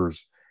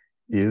receivers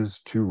is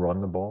to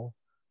run the ball.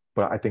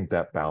 But I think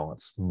that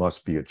balance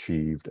must be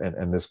achieved.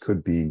 And this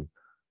could be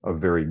a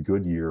very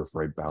good year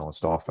for a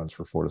balanced offense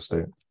for Florida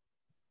State.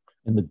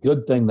 And the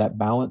good thing that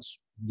balance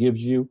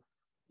gives you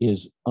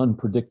is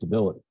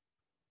unpredictability.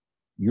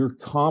 You're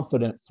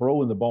confident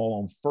throwing the ball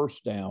on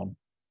first down,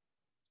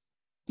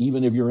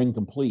 even if you're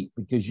incomplete,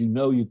 because you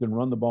know you can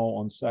run the ball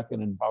on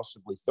second and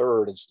possibly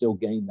third and still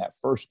gain that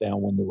first down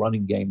when the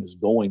running game is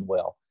going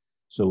well.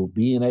 So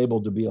being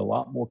able to be a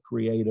lot more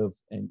creative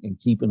and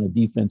keeping a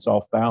defense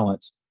off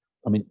balance,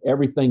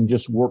 everything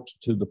just works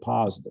to the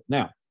positive.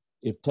 Now,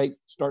 if Tate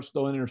starts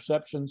throwing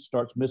interceptions,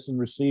 starts missing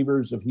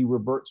receivers, if he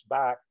reverts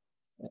back,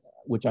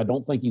 which I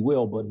don't think he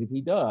will, but if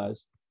he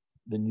does,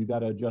 then you got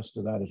to adjust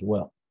to that as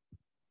well.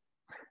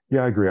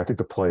 Yeah, I agree. I think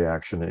the play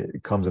action,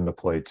 it comes into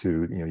play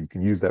too. You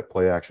can use that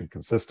play action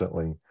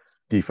consistently.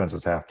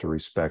 Defenses have to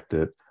respect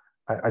it.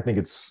 I think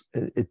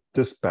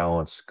this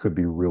balance could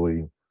be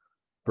really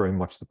very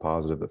much the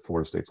positive that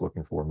Florida State's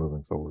looking for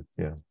moving forward.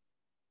 Yeah.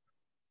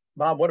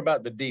 Bob, what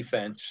about the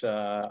defense?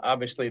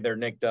 Obviously, they're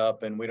nicked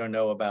up, and we don't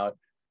know about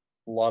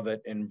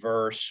Lovett and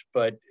Verse,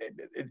 but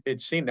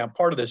it seemed now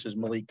part of this is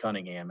Malik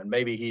Cunningham, and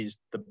maybe he's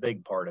the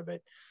big part of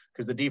it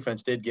because the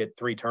defense did get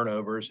 3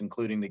 turnovers,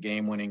 including the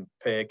game-winning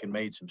pick, and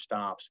made some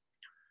stops.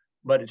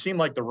 But it seemed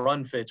like the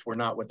run fits were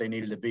not what they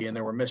needed to be, and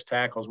there were missed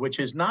tackles, which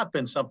has not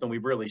been something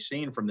we've really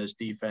seen from this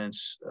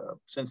defense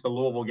since the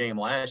Louisville game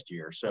last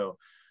year. So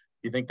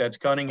you think that's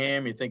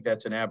Cunningham? You think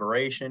that's an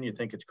aberration? You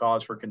think it's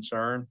cause for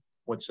concern?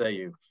 What say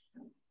you?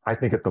 I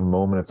think at the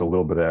moment it's a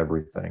little bit of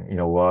everything.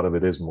 A lot of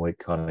it is Malik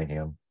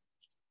Cunningham.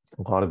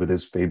 A lot of it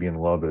is Fabian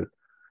Lovett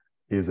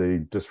is a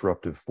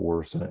disruptive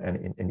force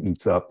and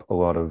eats up a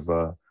lot of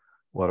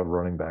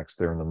running backs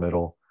there in the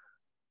middle.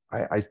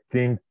 I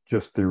think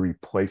just the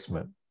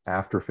replacement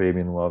after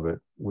Fabian Lovett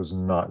was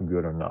not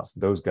good enough.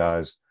 Those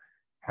guys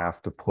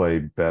have to play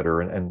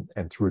better, and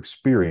through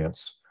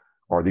experience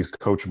are these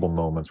coachable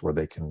moments where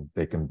they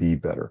can be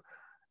better.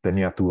 Then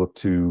you have to look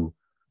to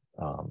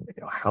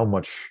how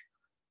much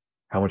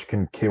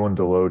can Kalen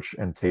DeLoach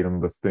and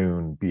Tatum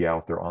Bethune be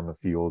out there on the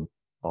field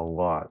a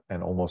lot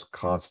and almost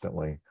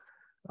constantly.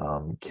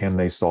 Can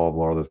they solve a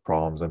lot of those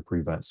problems and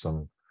prevent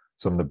some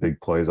of the big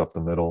plays up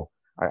the middle?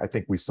 I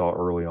think we saw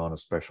early on,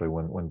 especially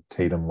when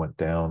Tatum went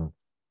down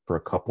for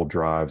a couple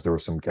drives, there were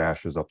some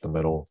gashes up the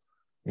middle,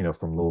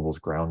 from Louisville's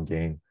ground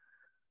game.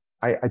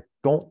 I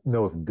don't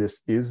know if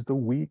this is the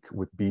week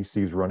with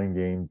BC's running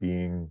game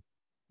being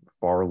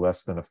far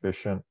less than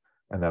efficient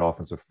and that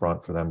offensive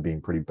front for them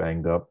being pretty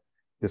banged up.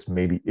 This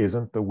maybe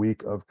isn't the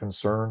week of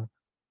concern,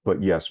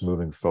 but yes,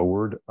 moving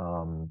forward,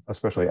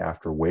 especially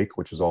after Wake,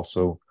 which is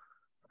also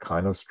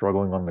kind of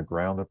struggling on the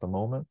ground at the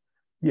moment.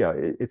 Yeah,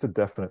 it's a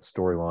definite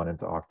storyline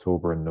into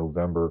October and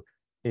November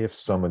if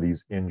some of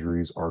these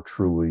injuries are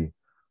truly,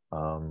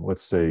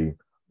 let's say,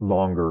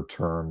 longer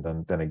term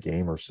than a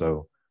game or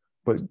so.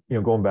 But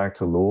going back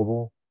to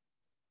Louisville,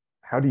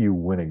 how do you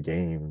win a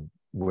game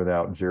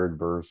without Jared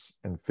Verse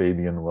and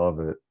Fabian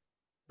Lovett?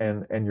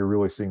 And you're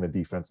really seeing the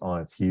defense on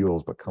its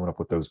heels, but coming up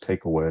with those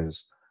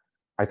takeaways.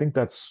 I think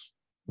that's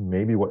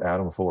maybe what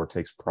Adam Fuller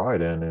takes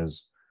pride in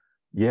is,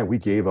 yeah, we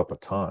gave up a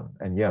ton.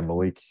 And yeah,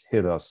 Malik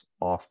hit us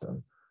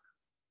often.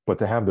 But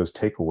to have those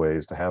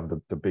takeaways, to have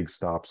the big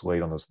stops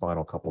late on those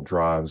final couple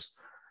drives,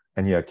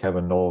 and yeah,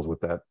 Kevin Knowles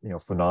with that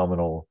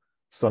phenomenal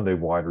Sunday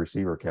wide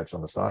receiver catch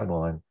on the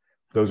sideline,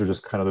 those are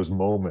just kind of those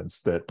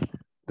moments that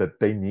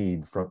they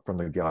need from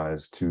the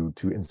guys to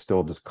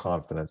instill just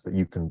confidence that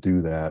you can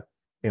do that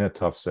in a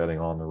tough setting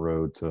on the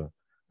road to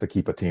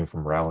keep a team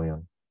from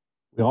rallying.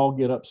 We all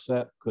get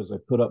upset because they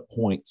put up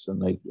points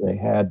and they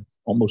had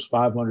almost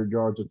 500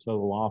 yards of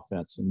total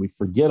offense, and we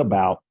forget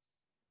about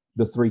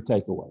the 3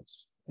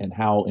 takeaways and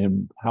how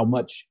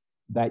much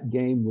that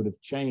game would have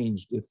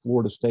changed if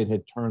Florida State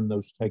had turned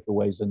those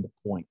takeaways into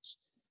points.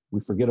 We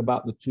forget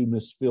about the 2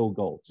 missed field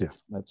goals. Yeah.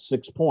 That's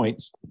 6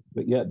 points,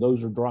 but yet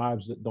those are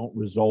drives that don't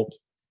result.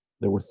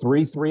 There were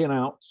 3 and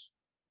outs,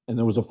 and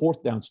there was a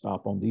 4th down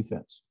stop on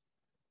defense.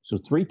 So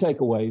 3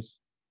 takeaways,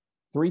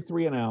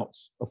 3 and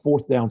outs, a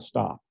 4th down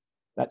stop.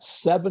 That's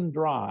 7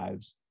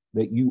 drives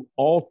that you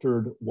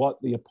altered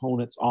what the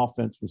opponent's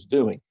offense was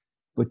doing,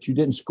 but you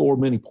didn't score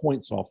many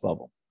points off of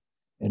them.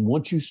 And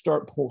once you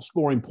start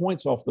scoring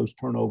points off those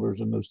turnovers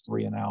and those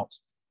 3 and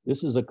outs,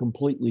 this is a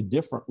completely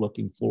different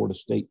looking Florida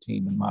State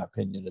team, in my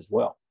opinion, as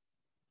well.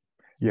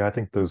 Yeah, I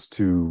think those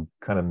 2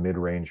 kind of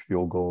mid-range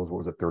field goals, what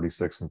was it,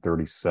 36 and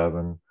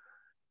 37?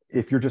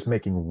 If you're just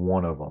making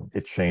one of them,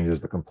 it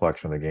changes the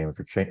complexion of the game.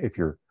 If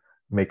you're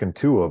making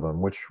 2 of them,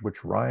 which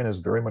Ryan is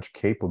very much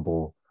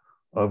capable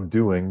of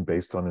doing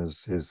based on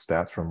his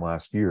stats from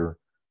last year,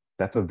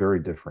 that's a very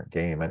different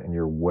game. And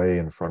you're way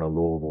in front of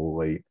Louisville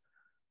late.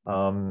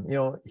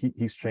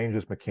 He's changed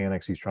his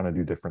mechanics. He's trying to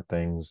do different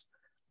things.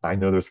 I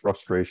know there's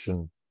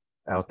frustration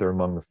out there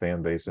among the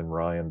fan base and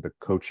Ryan. The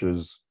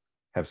coaches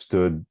have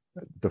stood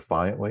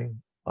defiantly,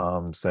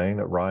 saying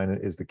that Ryan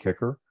is the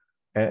kicker.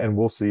 And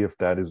we'll see if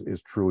that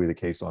is truly the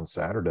case on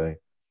Saturday.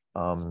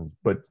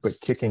 But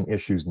kicking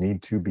issues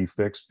need to be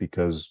fixed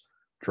because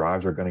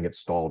drives are going to get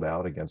stalled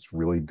out against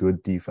really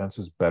good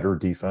defenses, better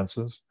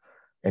defenses.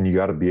 And you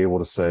got to be able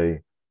to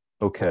say,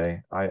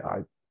 okay,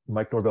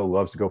 Mike Norvell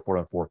loves to go for it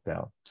on 4th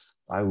down.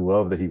 I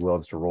love that he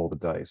loves to roll the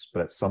dice.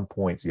 But at some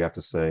points, you have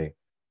to say,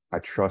 I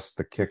trust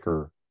the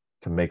kicker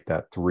to make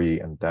that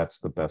 3, and that's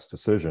the best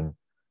decision.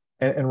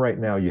 And right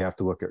now, you have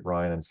to look at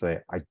Ryan and say,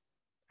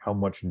 how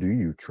much do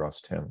you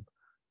trust him?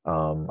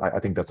 I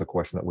think that's a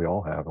question that we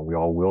all have, and we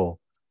all will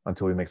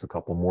until he makes a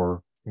couple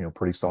more,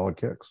 pretty solid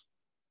kicks.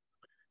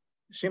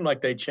 It seemed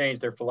like they changed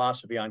their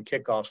philosophy on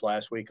kickoffs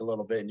last week a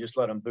little bit and just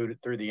let them boot it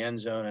through the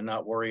end zone and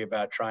not worry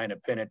about trying to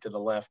pin it to the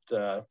left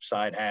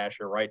side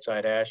hash or right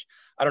side hash.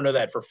 I don't know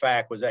that for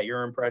fact. Was that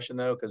your impression,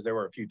 though? Because there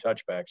were a few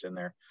touchbacks in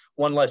there.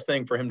 One less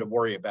thing for him to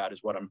worry about is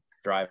what I'm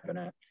driving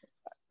at.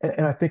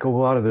 And I think a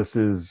lot of this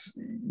is,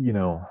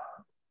 you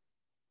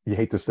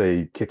hate to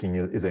say kicking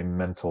is a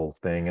mental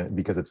thing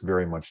because it's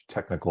very much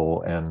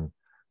technical and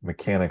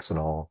mechanics and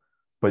all.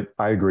 But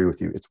I agree with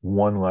you. It's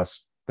one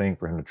less thing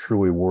for him to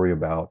truly worry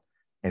about.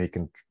 And he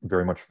can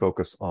very much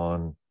focus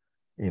on,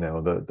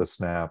 the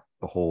snap,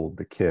 the hold,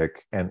 the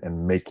kick,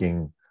 and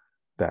making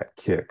that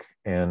kick.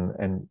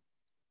 And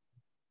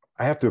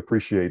I have to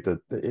appreciate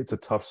that it's a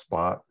tough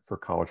spot for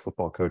college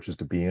football coaches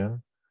to be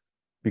in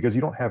because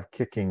you don't have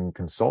kicking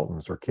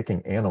consultants or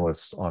kicking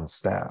analysts on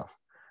staff.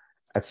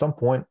 At some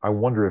point, I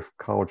wonder if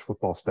college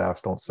football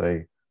staffs don't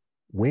say,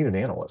 we need an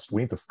analyst.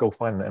 We need to go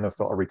find a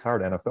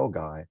retired NFL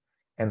guy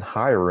and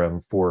hire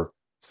him for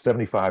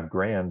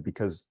 $75,000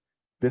 because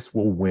this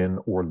will win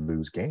or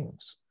lose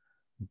games.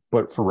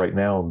 But for right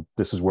now,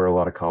 this is where a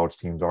lot of college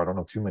teams are. I don't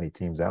know too many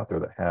teams out there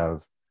that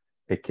have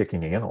a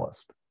kicking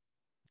analyst.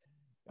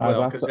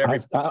 Well,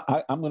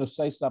 I'm going to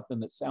say something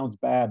that sounds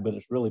bad, but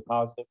it's really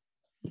positive.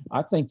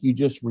 I think you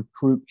just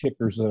recruit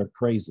kickers that are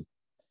crazy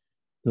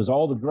because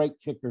all the great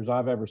kickers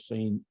I've ever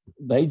seen,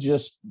 they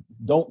just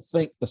don't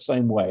think the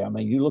same way. I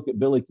mean, you look at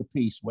Billy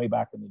Capice way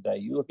back in the day.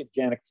 You look at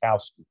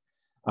Janikowski.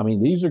 I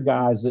mean, these are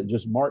guys that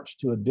just march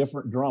to a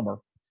different drummer.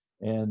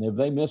 And if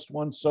they missed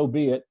one, so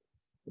be it.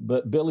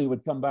 But Billy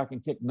would come back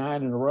and kick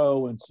 9 in a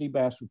row, and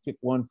Seabass would kick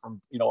one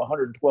from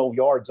 112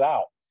 yards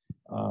out.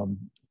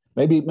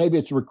 Maybe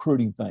it's a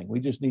recruiting thing. We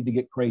just need to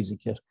get crazy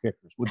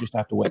kickers. We'll just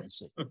have to wait and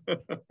see.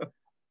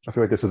 I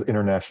feel like this is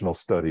international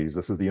studies.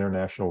 This is the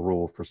international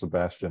rule for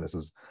Sebastian. This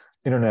is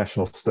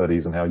international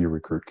studies and how you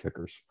recruit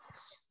kickers.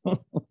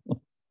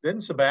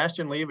 Didn't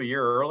Sebastian leave a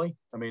year early?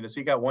 I mean, has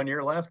he got 1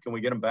 year left? Can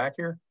we get him back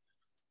here?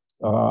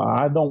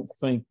 I don't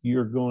think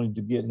you're going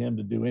to get him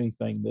to do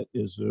anything that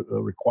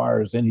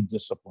requires any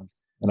discipline.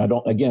 And I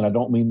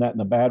don't mean that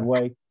in a bad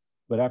way,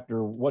 but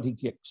after what he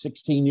kicked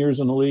 16 years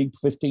in the league,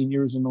 15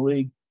 years in the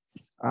league,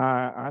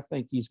 I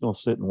think he's going to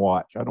sit and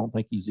watch. I don't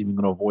think he's even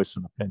going to voice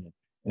an opinion.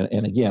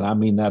 And again, I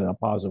mean that in a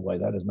positive way.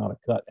 That is not a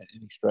cut at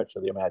any stretch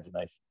of the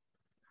imagination.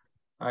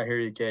 I hear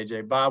you,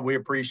 KJ. Bob, we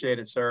appreciate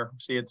it, sir.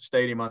 See you at the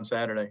stadium on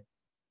Saturday.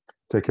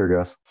 Take care,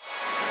 guys.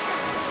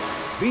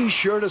 Be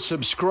sure to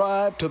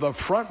subscribe to the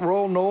Front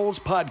Row Noles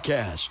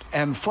podcast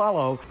and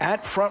follow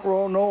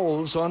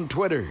 @FrontRowNoles on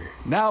Twitter.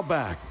 Now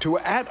back to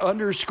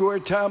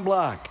 @_Tom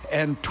Block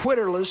and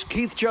Twitterless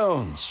Keith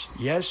Jones.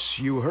 Yes,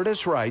 you heard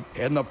us right,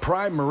 in the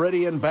Prime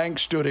Meridian Bank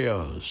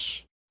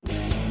Studios.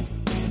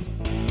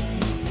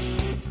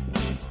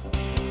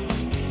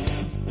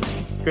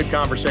 Good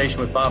conversation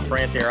with Bob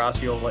Ferrante, our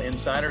Osceola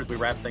insider, as we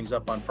wrap things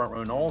up on Front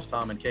Row Noles.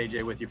 Tom and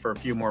KJ with you for a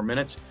few more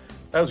minutes.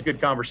 That was a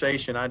good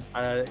conversation.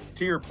 To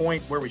your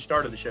point where we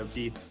started the show,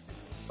 Keith,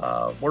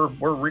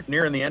 we're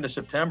nearing the end of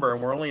September,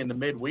 and we're only in the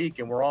midweek,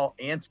 and we're all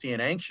antsy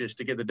and anxious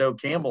to get the Doak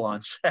Campbell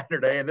on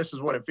Saturday. And this is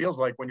what it feels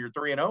like when you're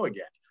 3-0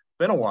 again. It's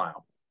been a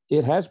while.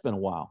 It has been a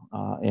while,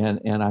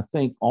 and I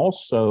think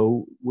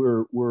also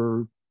we're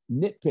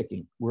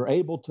nitpicking. We're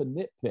able to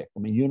nitpick. I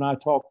mean, you and I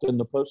talked in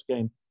the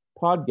postgame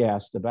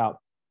podcast about,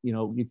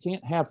 you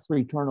can't have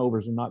 3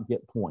 turnovers and not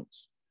get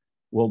points.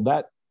 Well,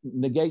 that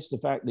negates the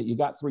fact that you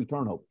got 3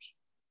 turnovers.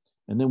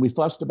 And then we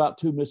fussed about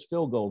 2 missed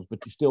field goals,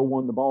 but you still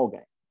won the ball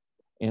game.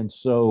 And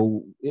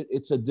so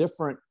it's a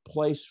different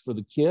place for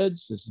the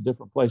kids. It's a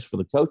different place for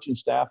the coaching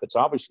staff. It's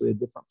obviously a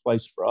different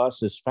place for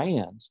us as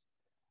fans.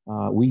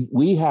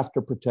 We have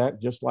to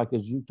protect, just like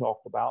as you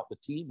talked about, the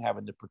team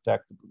having to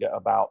protect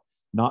about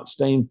not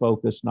staying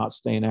focused, not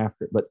staying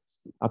after it. But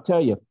I'll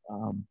tell you,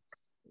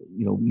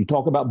 you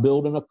talk about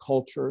building a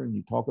culture and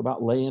you talk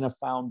about laying a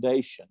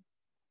foundation.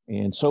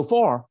 And so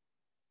far,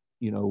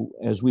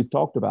 as we've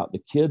talked about,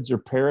 the kids are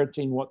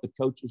parroting what the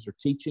coaches are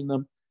teaching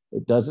them.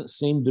 It doesn't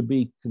seem to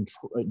be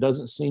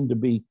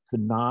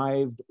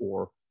connived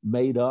or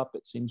made up.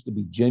 It seems to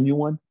be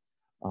genuine.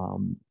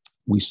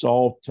 We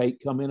saw Tate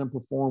come in and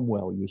perform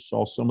well. You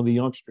saw some of the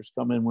youngsters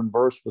come in when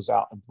Verse was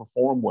out and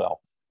perform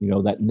well.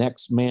 That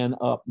next man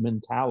up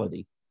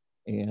mentality.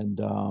 And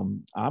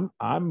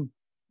I'm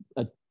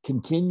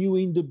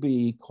continuing to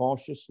be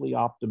cautiously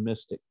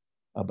optimistic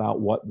about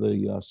what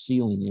the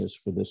ceiling is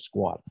for this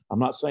squad. I'm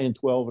not saying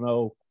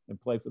 12-0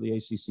 and play for the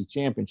ACC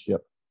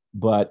championship,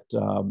 but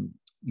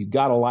you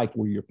got to like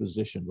where you're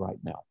positioned right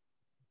now.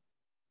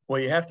 Well,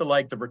 you have to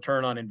like the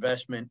return on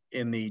investment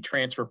in the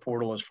transfer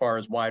portal as far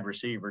as wide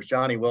receivers.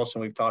 Johnny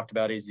Wilson, we've talked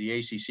about, is the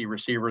ACC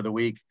Receiver of the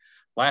Week.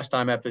 Last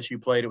time FSU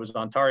played, it was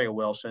Ontario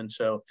Wilson.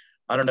 So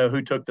I don't know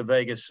who took the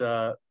Vegas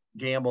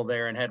gamble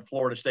there and had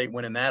Florida State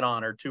winning that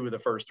honor 2 of the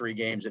first 3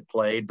 games it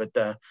played. But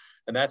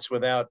and that's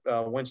without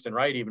Winston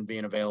Wright even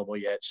being available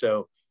yet.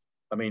 So,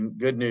 I mean,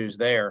 good news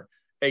there.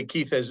 Hey,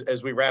 Keith,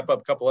 as we wrap up,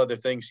 a couple other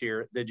things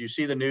here. Did you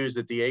see the news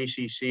that the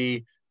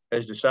ACC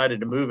has decided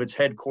to move its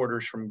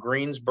headquarters from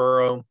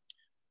Greensboro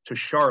to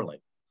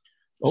Charlotte?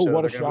 Oh, so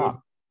what a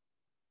shock.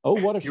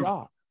 What a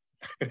shock.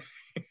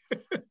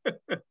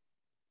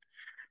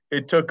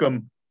 It took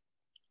them,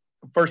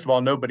 first of all,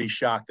 nobody's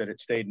shocked that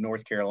it stayed in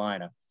North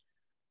Carolina.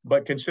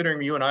 But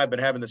considering you and I have been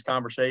having this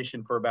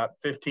conversation for about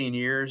 15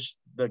 years,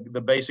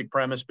 the basic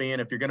premise being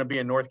if you're going to be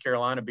in North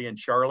Carolina, be in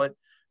Charlotte,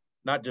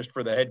 not just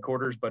for the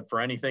headquarters, but for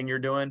anything you're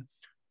doing,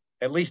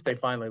 at least they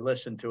finally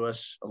listened to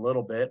us a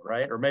little bit,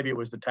 right? Or maybe it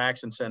was the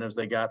tax incentives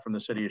they got from the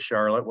city of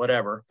Charlotte,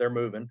 whatever. They're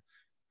moving.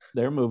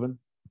 Nothing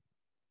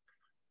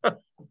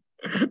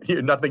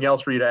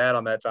else for you to add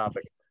on that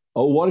topic.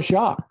 Oh, what a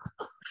shock.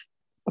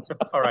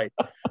 All right.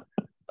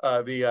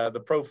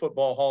 The Pro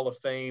Football Hall of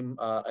Fame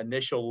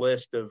initial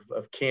list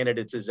of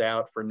candidates is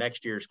out for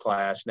next year's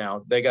class.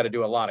 Now, they got to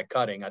do a lot of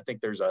cutting. I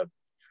think there's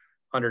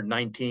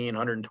 119,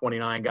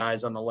 129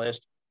 guys on the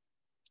list.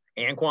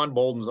 Anquan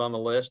Bolden's on the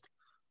list.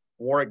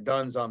 Warrick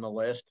Dunn's on the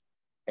list.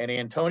 And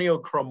Antonio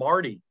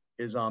Cromartie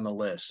is on the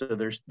list. So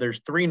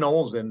there's 3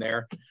 Noles in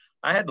there.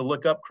 I had to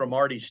look up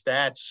Cromartie's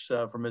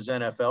stats from his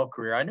NFL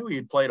career. I knew he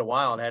had played a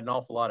while and had an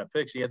awful lot of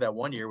picks. He had that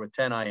 1 year with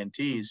 10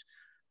 INTs,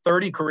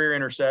 30 career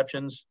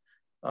interceptions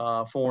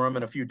for him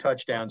and a few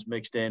touchdowns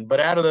mixed in. But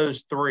out of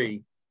those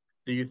 3,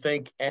 do you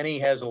think any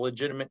has a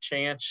legitimate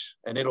chance?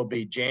 And it'll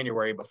be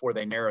January before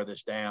they narrow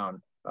this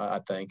down, I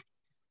think.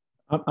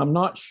 I'm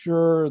not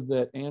sure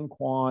that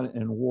Anquan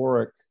and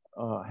Warrick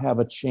have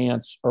a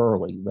chance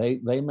early.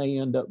 They may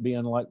end up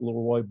being like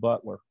Leroy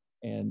Butler.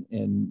 And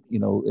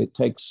it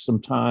takes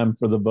some time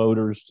for the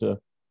voters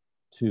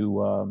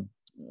to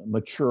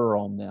mature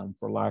on them,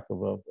 for lack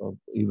of a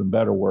even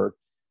better word.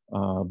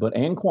 But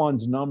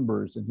Anquan's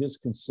numbers and his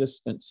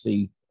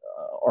consistency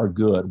are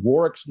good.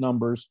 Warwick's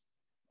numbers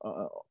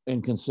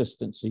and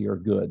consistency are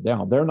good.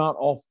 Now, they're not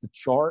off the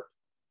chart.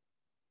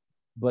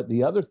 But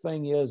the other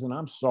thing is, and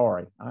I'm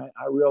sorry,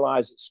 I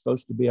realize it's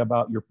supposed to be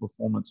about your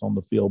performance on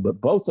the field, but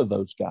both of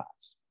those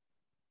guys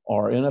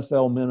are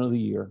NFL Men of the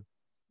Year.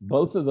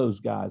 Both of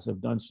those guys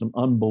have done some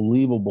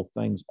unbelievable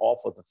things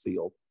off of the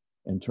field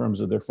in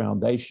terms of their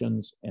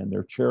foundations and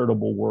their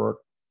charitable work.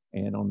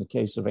 And on the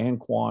case of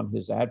Anquan,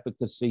 his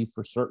advocacy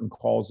for certain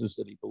causes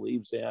that he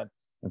believes in.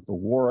 And for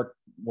Warwick,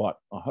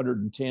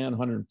 110,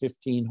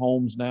 115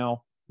 homes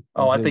now.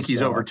 Oh, I think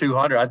he's over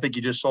 200. I think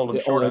you just sold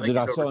him short. Did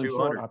I sell him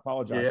short? I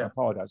apologize. Yeah. I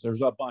apologize.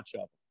 There's a bunch of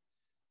them.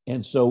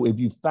 And so if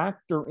you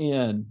factor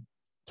in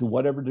to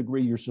whatever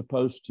degree you're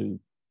supposed to,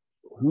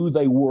 who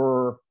they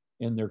were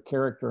in their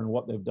character and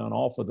what they've done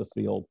off of the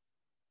field,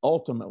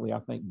 ultimately, I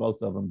think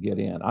both of them get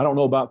in. I don't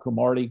know about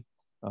Cromartie.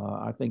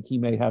 I think he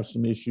may have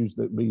some issues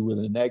that be with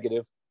a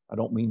negative. I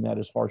don't mean that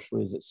as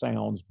harshly as it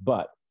sounds,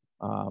 but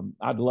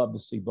I'd love to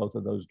see both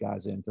of those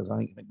guys in because I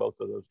think both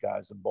of those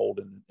guys in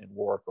Bolden and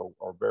Warwick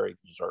are very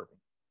deserving.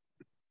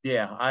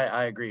 Yeah,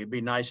 I agree. It'd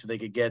be nice if they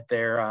could get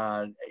there.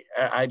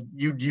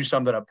 You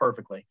summed it up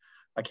perfectly.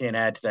 I can't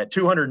add to that.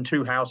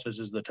 202 houses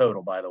is the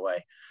total, by the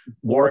way.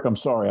 Warwick, I'm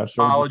sorry.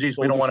 Apologies.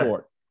 We don't want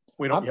to.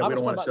 We don't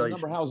want to sell you.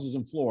 Number of houses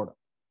in Florida.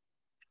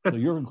 So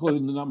you're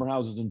including the number of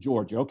houses in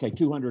Georgia. Okay,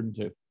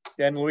 202.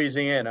 And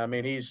Louisiana. I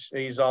mean,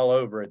 he's all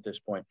over at this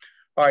point.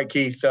 All right,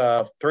 Keith,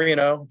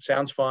 3-0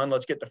 sounds fun.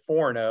 Let's get to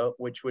 4-0,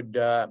 which would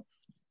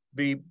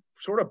be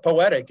sort of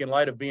poetic in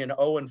light of being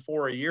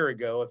 0-4 a year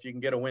ago. If you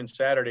can get a win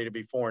Saturday to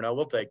be 4-0,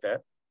 we'll take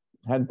that.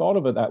 Hadn't thought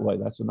of it that way.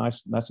 That's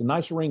a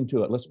nice ring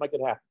to it. Let's make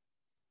it happen.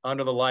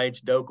 Under the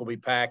lights, Doak will be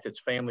packed. It's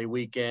family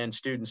weekend.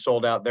 Students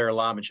sold out their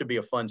allotment. Should be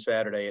a fun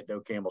Saturday at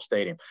Doak Campbell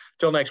Stadium.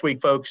 Till next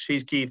week, folks.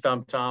 He's Keith.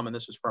 I'm Tom, and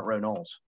this is Front Row Noles.